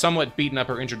been somewhat beaten up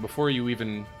or injured before you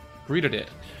even greeted it.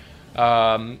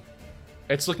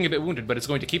 It's looking a bit wounded, but it's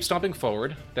going to keep stomping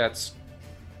forward. That's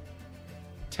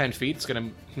 10 feet. It's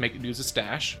going to make it use a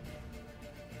stash.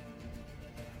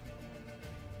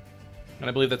 And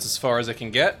I believe that's as far as it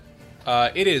can get.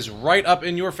 It is right up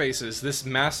in your faces, this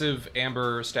massive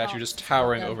amber statue just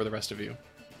towering over the rest of you.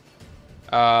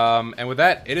 And with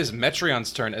that, it is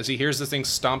Metrion's turn as he hears this thing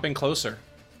stomping closer.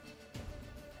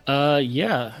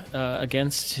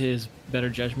 Against his better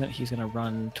judgment, he's going to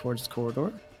run towards the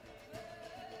corridor.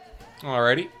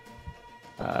 Alrighty.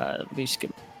 Let me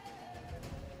skip.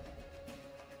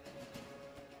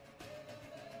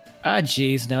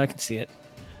 Jeez, now I can see it.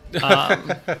 What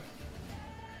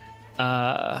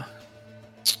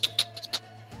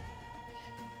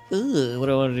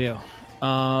do I want to do?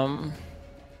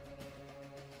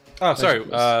 Oh, sorry.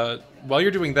 While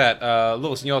you're doing that,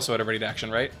 Lilith, you also had a ready to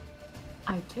action, right?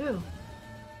 I do.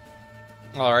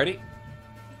 Alrighty.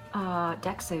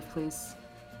 Dex save, please.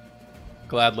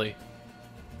 Gladly.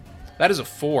 That is a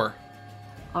 4.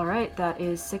 Alright, that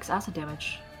is 6 acid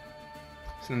damage.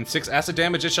 And 6 acid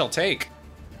damage it shall take.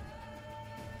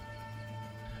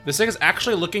 This thing is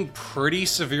actually looking pretty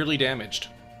severely damaged.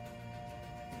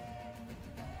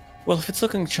 Well, if it's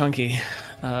looking chunky,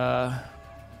 I'll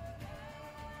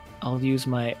use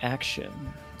my action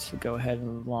to go ahead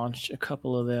and launch a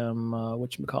couple of them,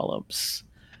 whatchamacallums,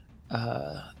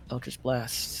 Eldritch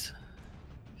Blast.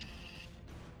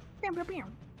 Pew, pew, pew.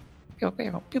 Pew,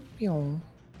 pew, pew, pew.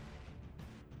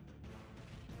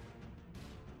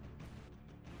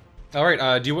 All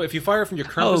right. If you fire from your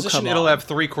current position, it'll have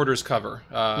 3/4 cover.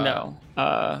 No.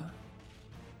 I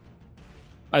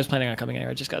was planning on coming in here.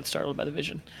 I just got startled by the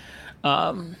vision.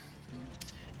 Yeah,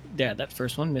 that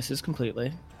first one misses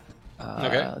completely.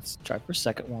 Okay. Let's try for a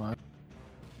second one.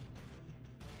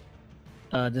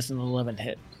 This is an 11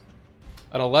 hit.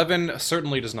 An 11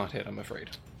 certainly does not hit, I'm afraid.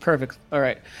 Perfect. All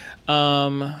right.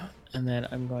 And then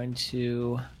I'm going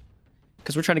to,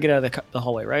 because we're trying to get out of the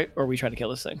hallway, right? Or are we trying to kill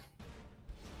this thing?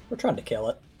 We're trying to kill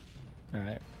it. All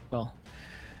right. Well,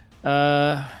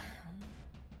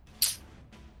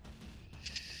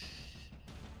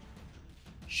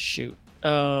 shoot.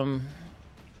 All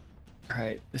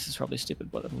right. This is probably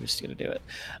stupid, but I'm just gonna do it.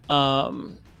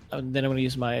 Then I'm gonna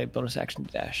use my bonus action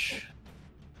to dash.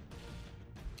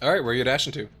 All right. Where are you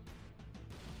dashing to?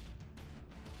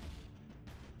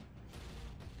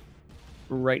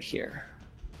 Right here.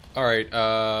 All right.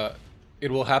 It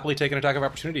will happily take an attack of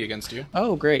opportunity against you.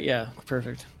 Oh, great. Yeah.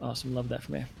 Perfect. Awesome. Love that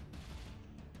for me.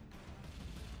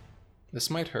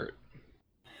 This might hurt.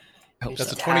 Hope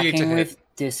That's so. a 28 to Attacking hit. with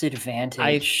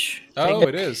disadvantage. Oh,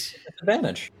 it is.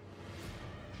 Advantage.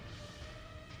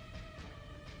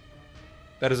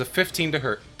 That is a 15 to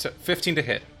hurt. 15 to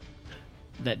hit.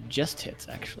 That just hits,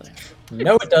 actually.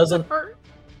 No, it doesn't. All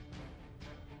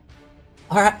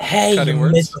right, hey, Cutting you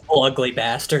words. miserable, ugly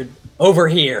bastard, over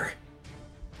here.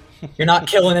 You're not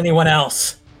killing anyone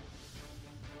else.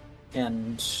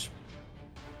 And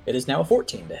it is now a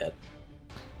 14 to hit.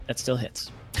 That still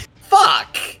hits.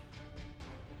 Fuck!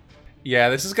 Yeah,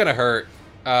 this is gonna hurt.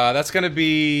 That's gonna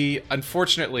be,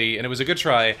 unfortunately, and it was a good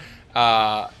try,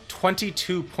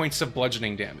 22 points of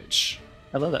bludgeoning damage.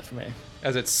 I love that for me.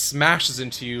 As it smashes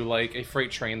into you like a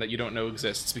freight train that you don't know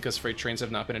exists, because freight trains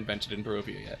have not been invented in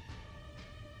Barovia yet.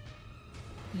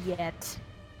 Yet.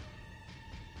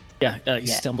 Yeah, he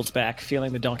stumbles back,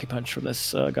 feeling the donkey punch from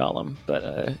this golem, but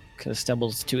kind of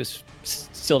stumbles to his,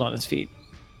 still on his feet.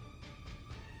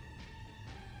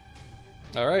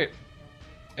 All right.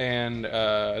 And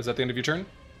is that the end of your turn?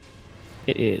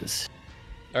 It is.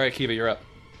 All right, Kiva, you're up.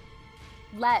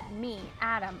 Let me,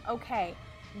 Adam. Okay.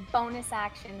 Bonus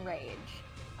action rage.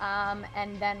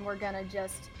 And then we're gonna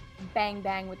just bang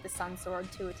bang with the sun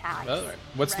sword 2 attacks. All right.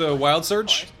 What's the Reckless, wild of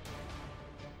surge? course.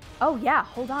 Oh yeah,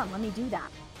 hold on, let me do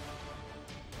that.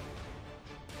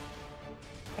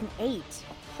 An 8.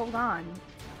 Hold on.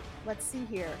 Let's see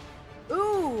here.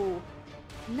 Ooh,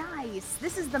 nice.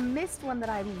 This is the mist one that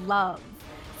I love.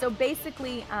 So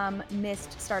basically,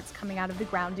 mist starts coming out of the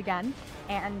ground again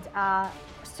and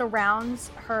surrounds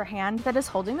her hand that is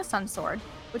holding the sun sword,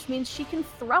 which means she can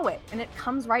throw it and it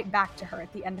comes right back to her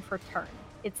at the end of her turn.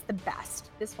 It's the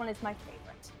best. This one is my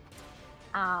favorite.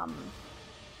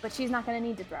 But she's not going to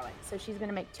need to throw it, so she's going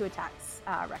to make 2 attacks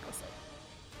recklessly.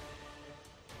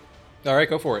 All right,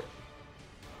 go for it.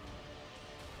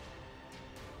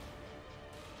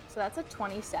 So that's a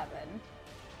 27.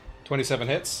 27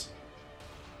 hits.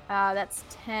 That's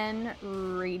 10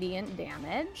 radiant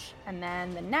damage. And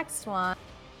then the next one...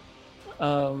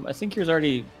 I think yours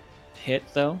already hit,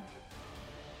 though.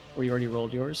 Or you already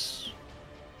rolled yours.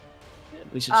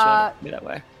 At least it showed me that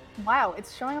way. Wow,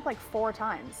 it's showing up like 4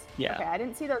 times. Yeah. Okay, I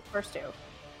didn't see those first 2.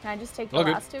 Can I just take the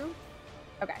Okay. last 2?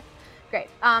 Okay, great.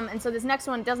 And so this next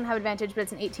one doesn't have advantage, but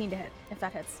it's an 18 to hit, if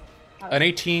that hits. An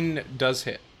 18 does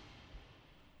hit.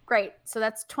 Great, so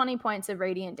that's 20 points of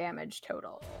radiant damage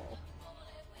total.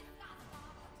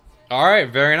 All right,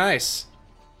 very nice.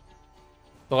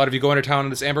 A lot of you go into town on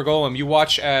this Amber Golem. You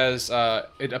watch as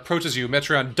it approaches you,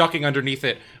 Metreon ducking underneath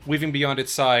it, weaving beyond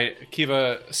its side,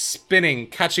 Kiva spinning,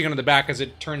 catching onto the back as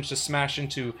it turns to smash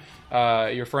into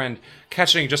your friend,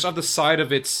 catching just on the side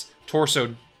of its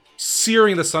torso,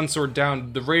 searing the sun sword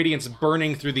down, the radiance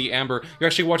burning through the amber. You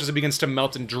actually watch as it begins to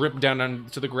melt and drip down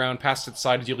onto the ground past its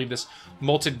side as you leave this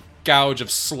molten gouge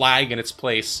of slag in its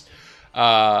place.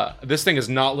 This thing is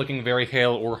not looking very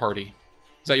hale or hearty.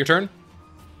 Is that your turn?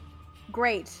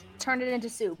 Great, turn it into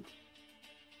soup.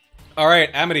 All right,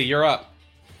 Amity, you're up.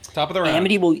 Top of the round.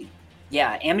 Amity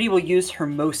will use her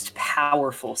most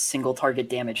powerful single target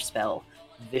damage spell,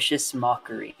 Vicious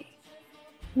Mockery.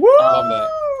 Woo! Love that.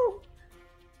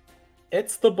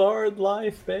 It's the bard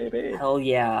life, baby. Hell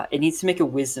yeah. It needs to make a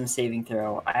wisdom saving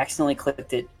throw. I accidentally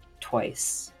clicked it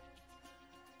twice.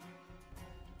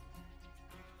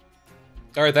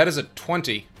 All right, that is a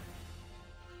 20.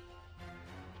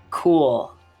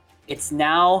 Cool. It's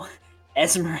now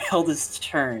Esmeralda's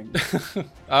turn.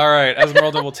 All right,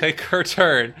 Esmeralda will take her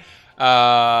turn,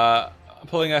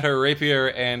 pulling out her rapier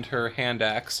and her hand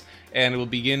axe, and will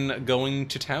begin going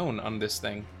to town on this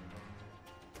thing.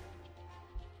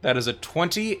 That is a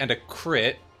 20 and a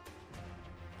crit.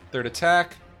 Third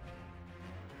attack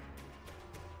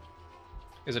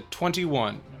is a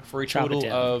 21 for a Chop it total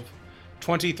down. of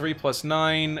 23 plus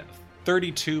 9,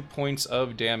 32 points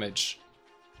of damage.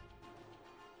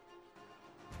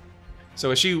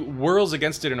 So as she whirls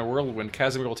against it in a whirlwind,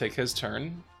 Casimir will take his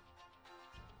turn.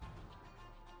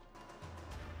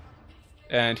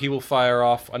 And he will fire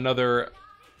off another...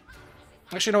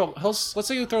 Actually, no, let's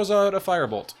say he throws out a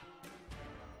firebolt.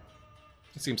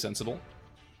 It seems sensible.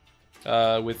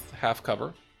 With half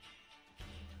cover.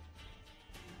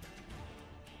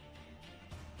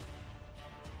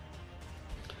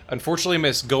 Unfortunately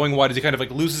missed, going wide as he kind of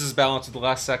like loses his balance at the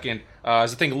last second.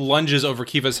 As the thing lunges over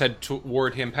Kiva's head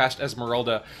toward him past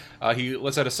Esmeralda. He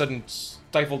lets out a sudden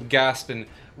stifled gasp and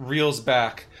reels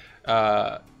back.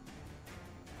 The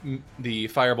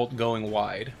firebolt going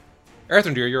wide.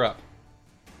 Earthendeer, you're up.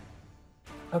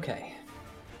 Okay.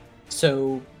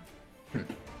 So...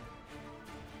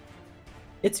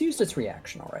 It's used its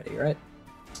reaction already, right?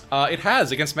 It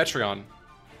has, against Metreon.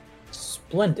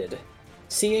 Splendid.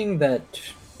 Seeing that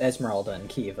Esmeralda and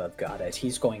Kiva have got it,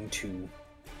 he's going to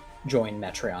join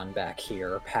Metreon back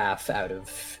here, half out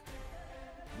of,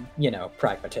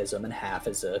 pragmatism and half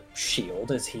as a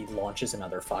shield as he launches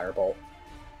another firebolt.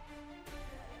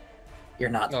 You're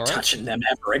not All right. touching them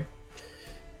ever.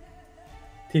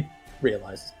 He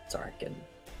realizes, sorry, getting...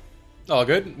 All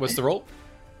good. What's the roll?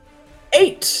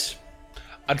 8!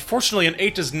 Unfortunately, an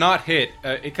 8 does not hit.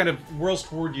 It kind of whirls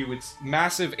toward you, its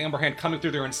massive amber hand coming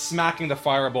through there and smacking the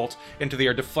firebolt into the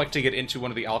air, deflecting it into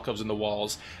one of the alcoves in the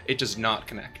walls. It does not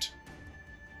connect.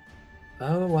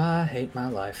 Oh, I hate my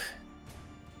life.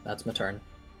 That's my turn.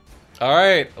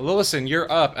 Alright, Lillison,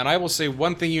 you're up, and I will say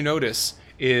one thing you notice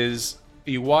is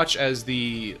you watch as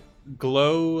the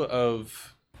glow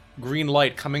of green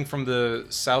light coming from the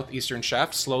southeastern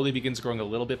shaft slowly begins growing a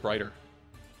little bit brighter.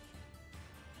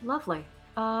 Lovely.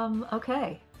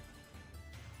 Okay.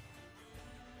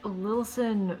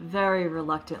 Lilson very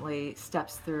reluctantly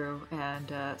steps through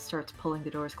and starts pulling the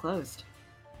doors closed.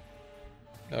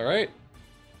 Alright.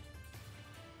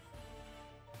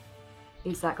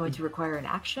 Is that going to require an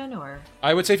action, or?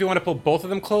 I would say if you want to pull both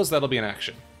of them closed, that'll be an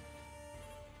action.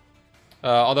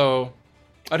 Although,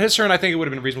 on his turn, I think it would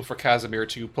have been reasonable for Casimir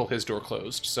to pull his door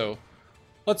closed, so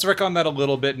let's work on that a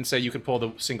little bit and say you can pull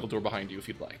the single door behind you if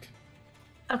you'd like.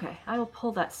 Okay, I will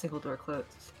pull that single door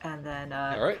closed, and then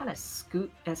Alright. kind of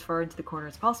scoot as far into the corner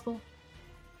as possible.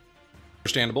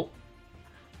 Understandable.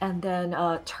 And then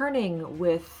turning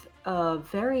with a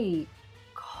very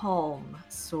calm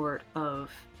sort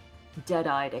of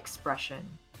dead-eyed expression,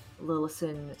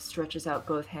 Lillison stretches out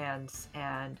both hands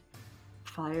and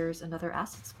fires another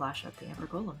acid splash at the Amber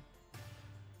Golem.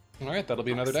 Alright, that'll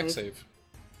be another deck save.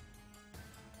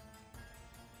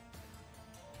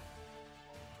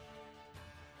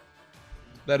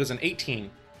 That is an 18.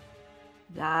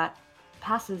 That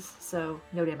passes, so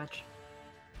no damage.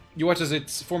 You watch as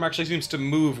its form actually seems to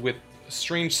move with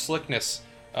strange slickness.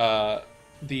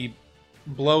 The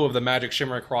blow of the magic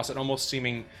shimmering across it, almost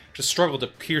seeming to struggle to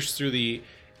pierce through the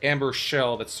amber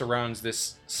shell that surrounds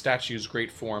this statue's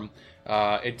great form.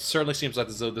 It certainly seems like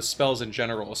as though the spells in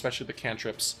general, especially the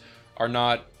cantrips, are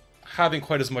not having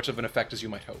quite as much of an effect as you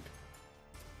might hope.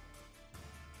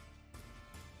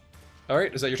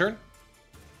 Alright, is that your turn?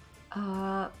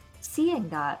 Seeing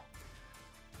that,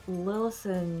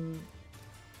 Lillison,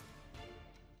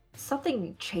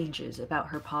 something changes about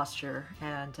her posture,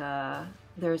 and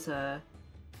there's a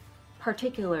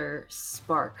particular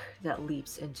spark that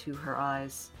leaps into her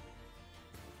eyes.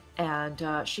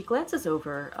 And she glances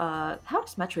over. How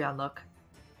does Metreon look?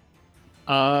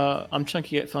 I'm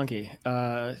chunky yet funky.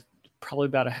 Probably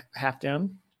about a half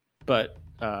down, but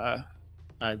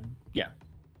yeah.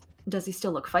 Does he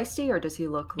still look feisty, or does he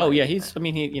look like... Oh yeah, he's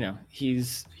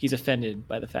offended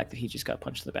by the fact that he just got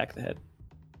punched in the back of the head.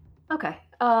 Okay.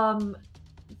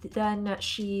 Then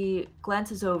she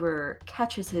glances over,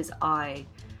 catches his eye.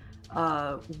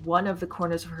 One of the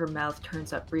corners of her mouth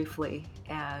turns up briefly,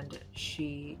 and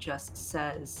she just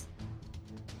says,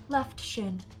 "Left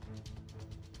shin."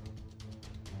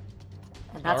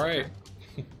 And that's All her right. turn.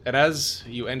 And as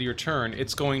you end your turn,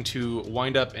 it's going to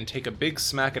wind up and take a big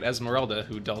smack at Esmeralda,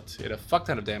 who dealt it a fuck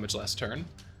ton of damage last turn.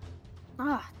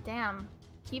 Ah, damn.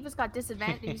 Kiva's got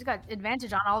disadvantage. He's got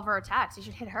advantage on all of her attacks. He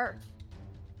should hit her.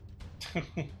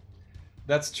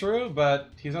 That's true, but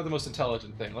he's not the most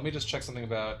intelligent thing. Let me just check something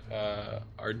about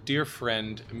our dear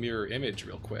friend Mirror Image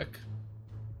real quick.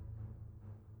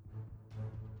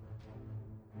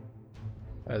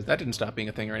 That didn't stop being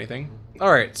a thing or anything.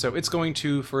 Alright, so it's going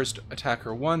to first attack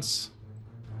her once.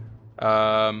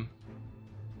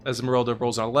 Esmeralda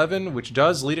rolls an 11, which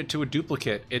does lead it to a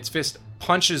duplicate. Its fist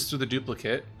punches through the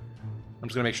duplicate. I'm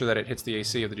just going to make sure that it hits the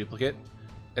AC of the duplicate.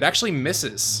 It actually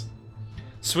misses.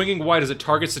 Swinging wide as it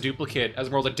targets the duplicate,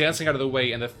 Esmeralda dancing out of the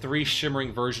way, and the three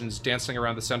shimmering versions dancing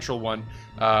around the central one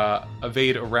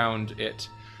evade around it.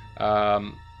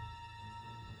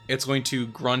 It's going to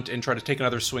grunt and try to take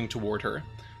another swing toward her.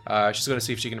 She's going to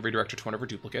see if she can redirect her to one of her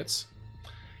duplicates.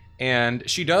 And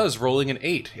she does, rolling an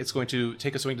 8. It's going to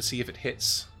take a swing to see if it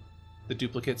hits the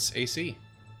duplicate's AC.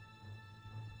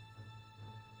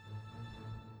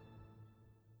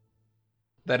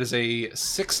 That is a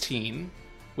 16,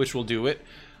 which will do it.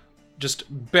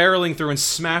 Just barreling through and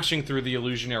smashing through the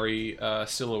illusionary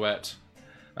silhouette,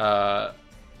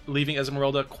 leaving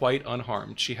Esmeralda quite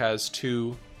unharmed. She has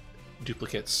 2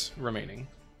 duplicates remaining.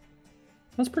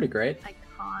 That's pretty great.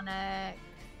 Iconic.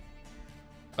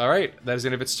 Alright, that is the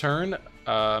end of its turn.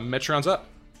 Metreon's up.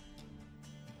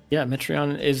 Yeah,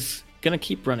 Metreon is gonna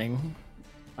keep running.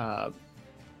 So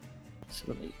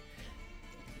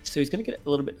he's gonna get a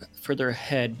little bit further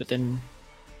ahead, but then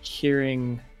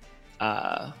hearing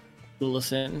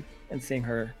Lillison and seeing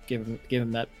her give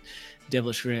him that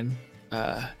devilish grin,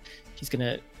 he's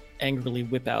gonna angrily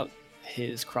whip out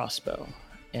his crossbow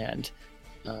and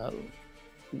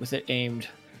with it aimed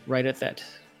right at that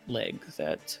leg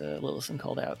that Lillison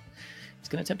called out, he's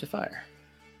gonna attempt to fire.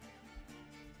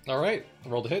 Alright,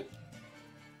 roll to hit.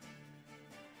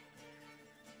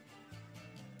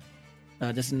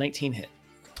 Does a 19 hit?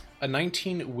 A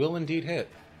 19 will indeed hit.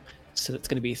 So it's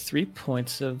going to be 3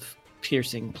 points of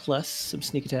piercing plus some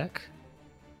sneak attack.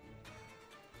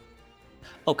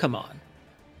 Oh, come on.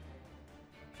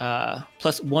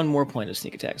 Plus 1 more point of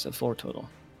sneak attack, so 4 total.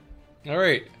 All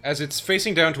right. As it's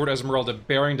facing down toward Esmeralda,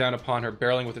 bearing down upon her,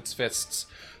 barreling with its fists,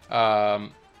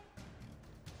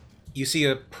 you see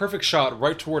a perfect shot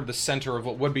right toward the center of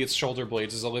what would be its shoulder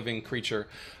blades as a living creature.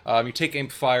 You take aim,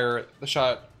 fire. The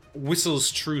shot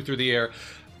whistles true through the air.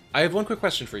 I have one quick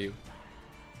question for you.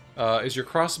 Is your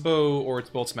crossbow or its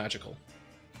bolts magical?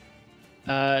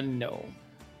 No.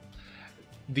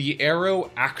 The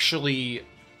arrow actually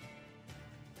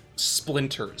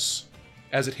splinters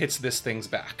as it hits this thing's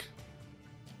back.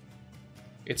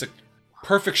 It's a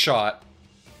perfect shot,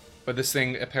 but this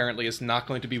thing apparently is not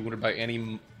going to be wounded by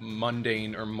any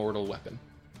mundane or mortal weapon.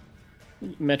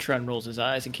 Metron rolls his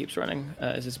eyes and keeps running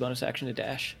as his bonus action to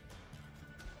dash.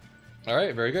 All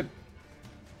right, very good.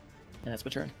 And that's my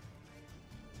turn.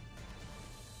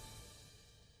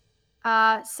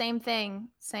 Same thing.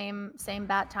 Same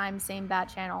bat time, same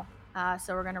bat channel.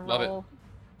 So we're gonna roll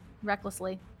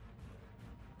recklessly.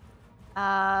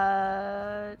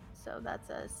 So that's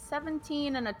a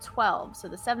 17 and a 12. So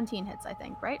the 17 hits, I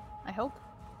think, right? I hope.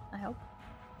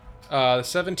 The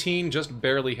 17 just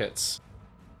barely hits.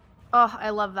 Oh, I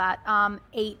love that.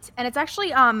 8. And it's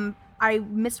actually, I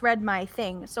misread my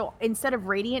thing. So instead of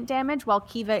radiant damage, while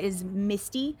Kiva is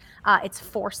misty, it's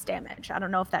force damage. I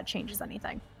don't know if that changes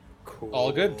anything. Cool.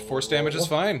 All good. Force damage is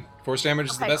fine. Force damage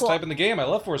is the best type in the game. I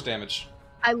love force damage.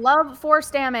 I love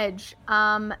force damage. So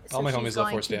All my she's homies love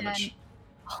going force to damage.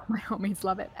 All my homies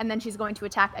love it. And then she's going to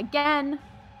attack again.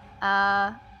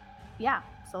 Yeah.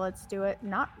 So let's do it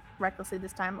not recklessly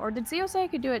this time. Or did Zio say I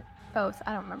could do it both?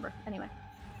 I don't remember. Anyway.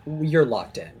 You're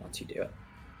locked in once you do it.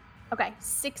 Okay.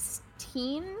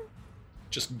 16?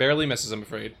 Just barely misses, I'm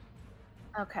afraid.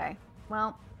 Okay.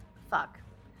 Well, fuck.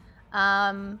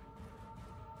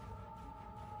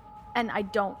 And I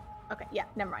don't... Okay, yeah,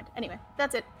 never mind. Anyway,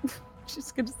 that's it.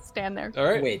 Just gonna stand there. All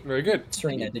right. Wait. Very good.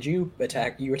 Serena, did you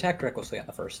attack? You attacked recklessly on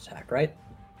the first attack, right?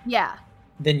 Yeah.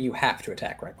 Then you have to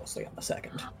attack recklessly on the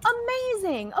second.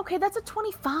 Amazing! Okay, that's a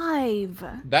 25.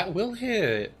 That will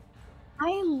hit.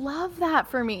 I love that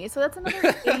for me. So that's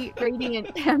another 8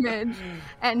 radiant damage.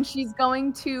 And she's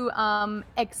going to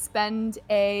expend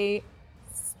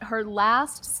her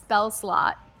last spell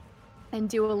slot and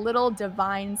do a little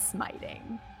divine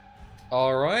smiting.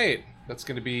 All right. That's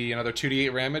going to be another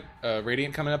 2d8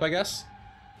 radiant coming up, I guess.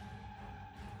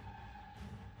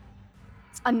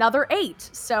 Another 8.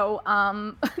 So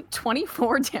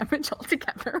 24 damage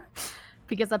altogether.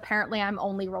 Because apparently I'm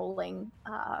only rolling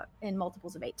in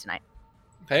multiples of 8 tonight.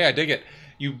 Hey, I dig it.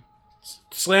 You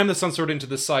slam the sunsword into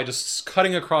the side, just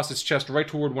cutting across its chest right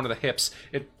toward one of the hips.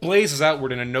 It blazes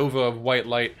outward in a nova of white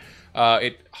light.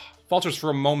 It falters for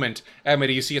a moment.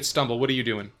 Amity, you see it stumble. What are you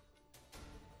doing?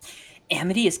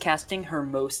 Amity is casting her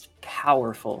most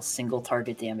powerful single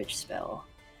target damage spell.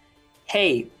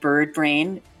 Hey, bird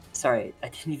brain. Sorry, I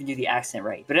didn't even do the accent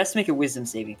right, but it has to make a wisdom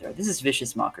saving throw. This is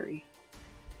Vicious Mockery.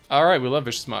 All right, we love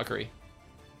Vicious Mockery.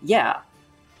 Yeah.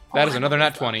 That is another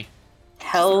nat 20.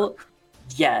 Hell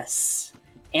yes.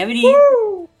 Amity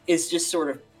is just sort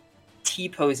of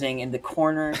T-posing in the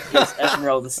corner. It's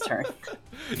Esmeralda's turn.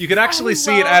 You can actually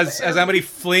see it as Amity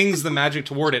flings the magic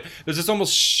toward it. There's this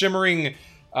almost shimmering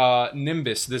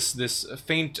nimbus, this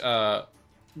faint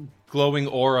glowing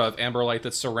aura of amber light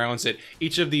that surrounds it.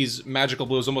 Each of these magical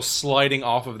blows almost sliding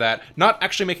off of that, not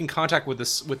actually making contact with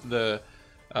the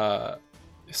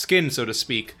skin, so to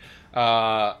speak,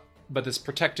 but this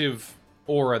protective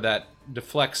aura that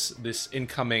deflects this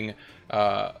incoming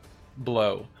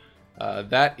blow.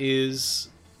 That is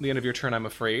the end of your turn, I'm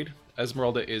afraid.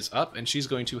 Esmeralda is up, and she's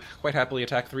going to quite happily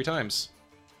attack 3 times.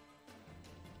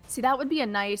 See, that would be a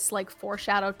nice,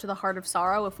 foreshadow to the Heart of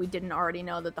Sorrow if we didn't already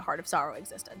know that the Heart of Sorrow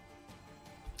existed.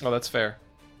 Oh, that's fair.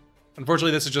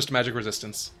 Unfortunately, this is just magic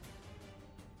resistance.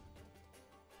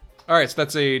 Alright, so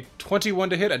that's a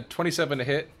 21 to hit, a 27 to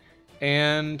hit,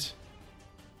 and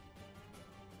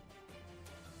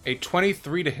a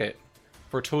 23 to hit,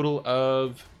 for a total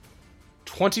of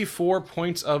 24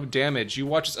 points of damage. You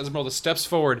watch as Esmeralda steps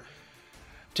forward,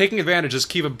 taking advantage as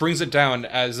Kiva brings it down,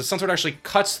 as the sunsword actually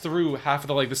cuts through half of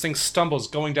the leg. This thing stumbles,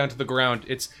 going down to the ground.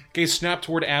 Its gaze snapped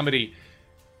toward Amity.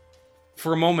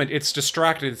 For a moment, it's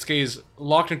distracted, its gaze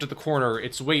locked into the corner,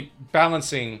 its weight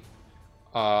balancing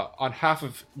on half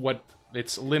of what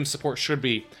its limb support should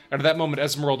be. And at that moment,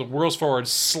 Esmeralda whirls forward,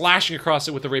 slashing across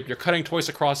it with the rapier, cutting twice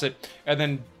across it, and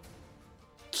then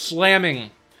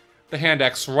slamming the hand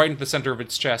axe right into the center of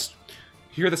its chest.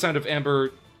 You hear the sound of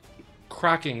amber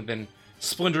cracking, then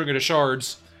splintering into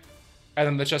shards, and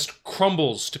then the chest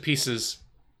crumbles to pieces,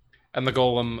 and the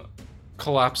golem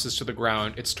collapses to the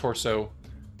ground, its torso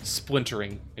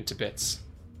splintering into bits.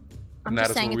 I'm And just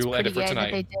that is saying where we it's will end pretty it for gay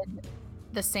that they tonight. did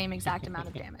the same exact amount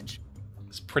of damage.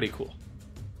 It's pretty cool.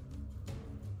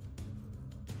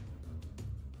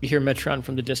 You hear Metron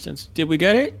from the distance. Did we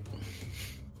get it?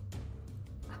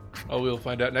 Oh, we'll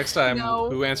find out next time No.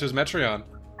 who answers Metreon.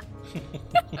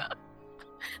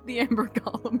 The Amber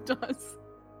Golem does.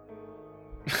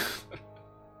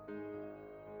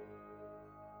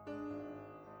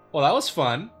 Well, that was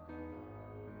fun.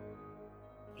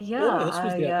 Yeah, this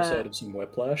was the I, episode of some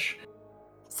Whiplash.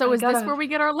 So I is this gotta- where we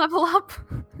get our level up?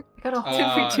 I got a Did we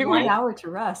whole do 1 it? hour to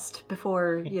rest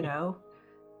before,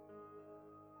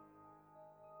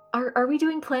 Are we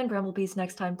doing Plan Bramblebees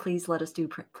next time? Please let us do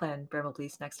Plan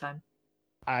Bramblebees next time.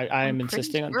 I I'm am pretty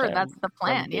insisting on sure playing that's the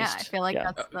plan. Yeah, I Beast. feel like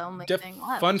Yeah. that's the only Def- thing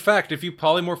left. Fun fact, if you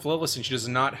polymorph Lilith and she does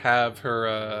not have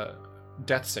her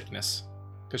death sickness,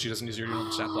 because she doesn't use your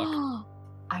universal stat block.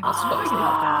 I was worried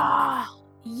about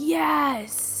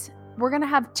Yes! We're gonna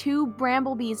have 2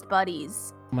 Bramblebeast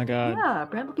buddies. Oh my that. god. Yeah,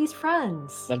 Bramblebees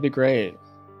friends. That'd be great.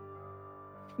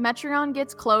 Metreon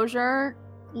gets closure.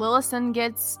 Lillison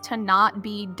gets to not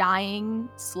be dying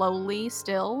slowly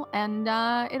still, and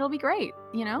it'll be great,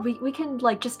 you know? We can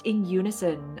just in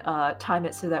unison time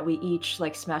it so that we each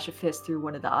smash a fist through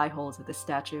one of the eye holes of the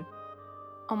statue.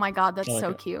 Oh my god, that's I like so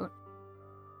it. cute.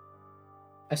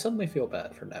 I suddenly feel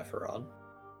bad for Neferon.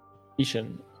 You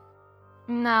shouldn't.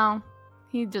 No,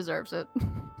 he deserves it.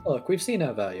 Look, we've seen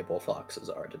how valuable foxes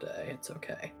are today. It's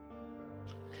okay.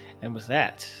 And with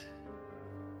that,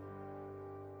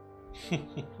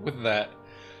 With that,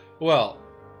 well,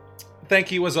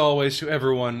 thank you as always to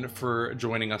everyone for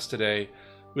joining us today.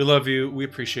 We love you, we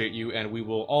appreciate you, and we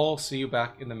will all see you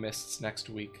back in the mists next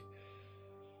week.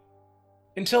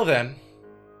 Until then,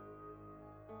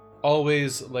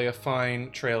 always lay a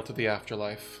fine trail to the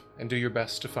afterlife, and do your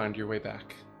best to find your way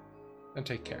back. And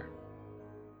take care.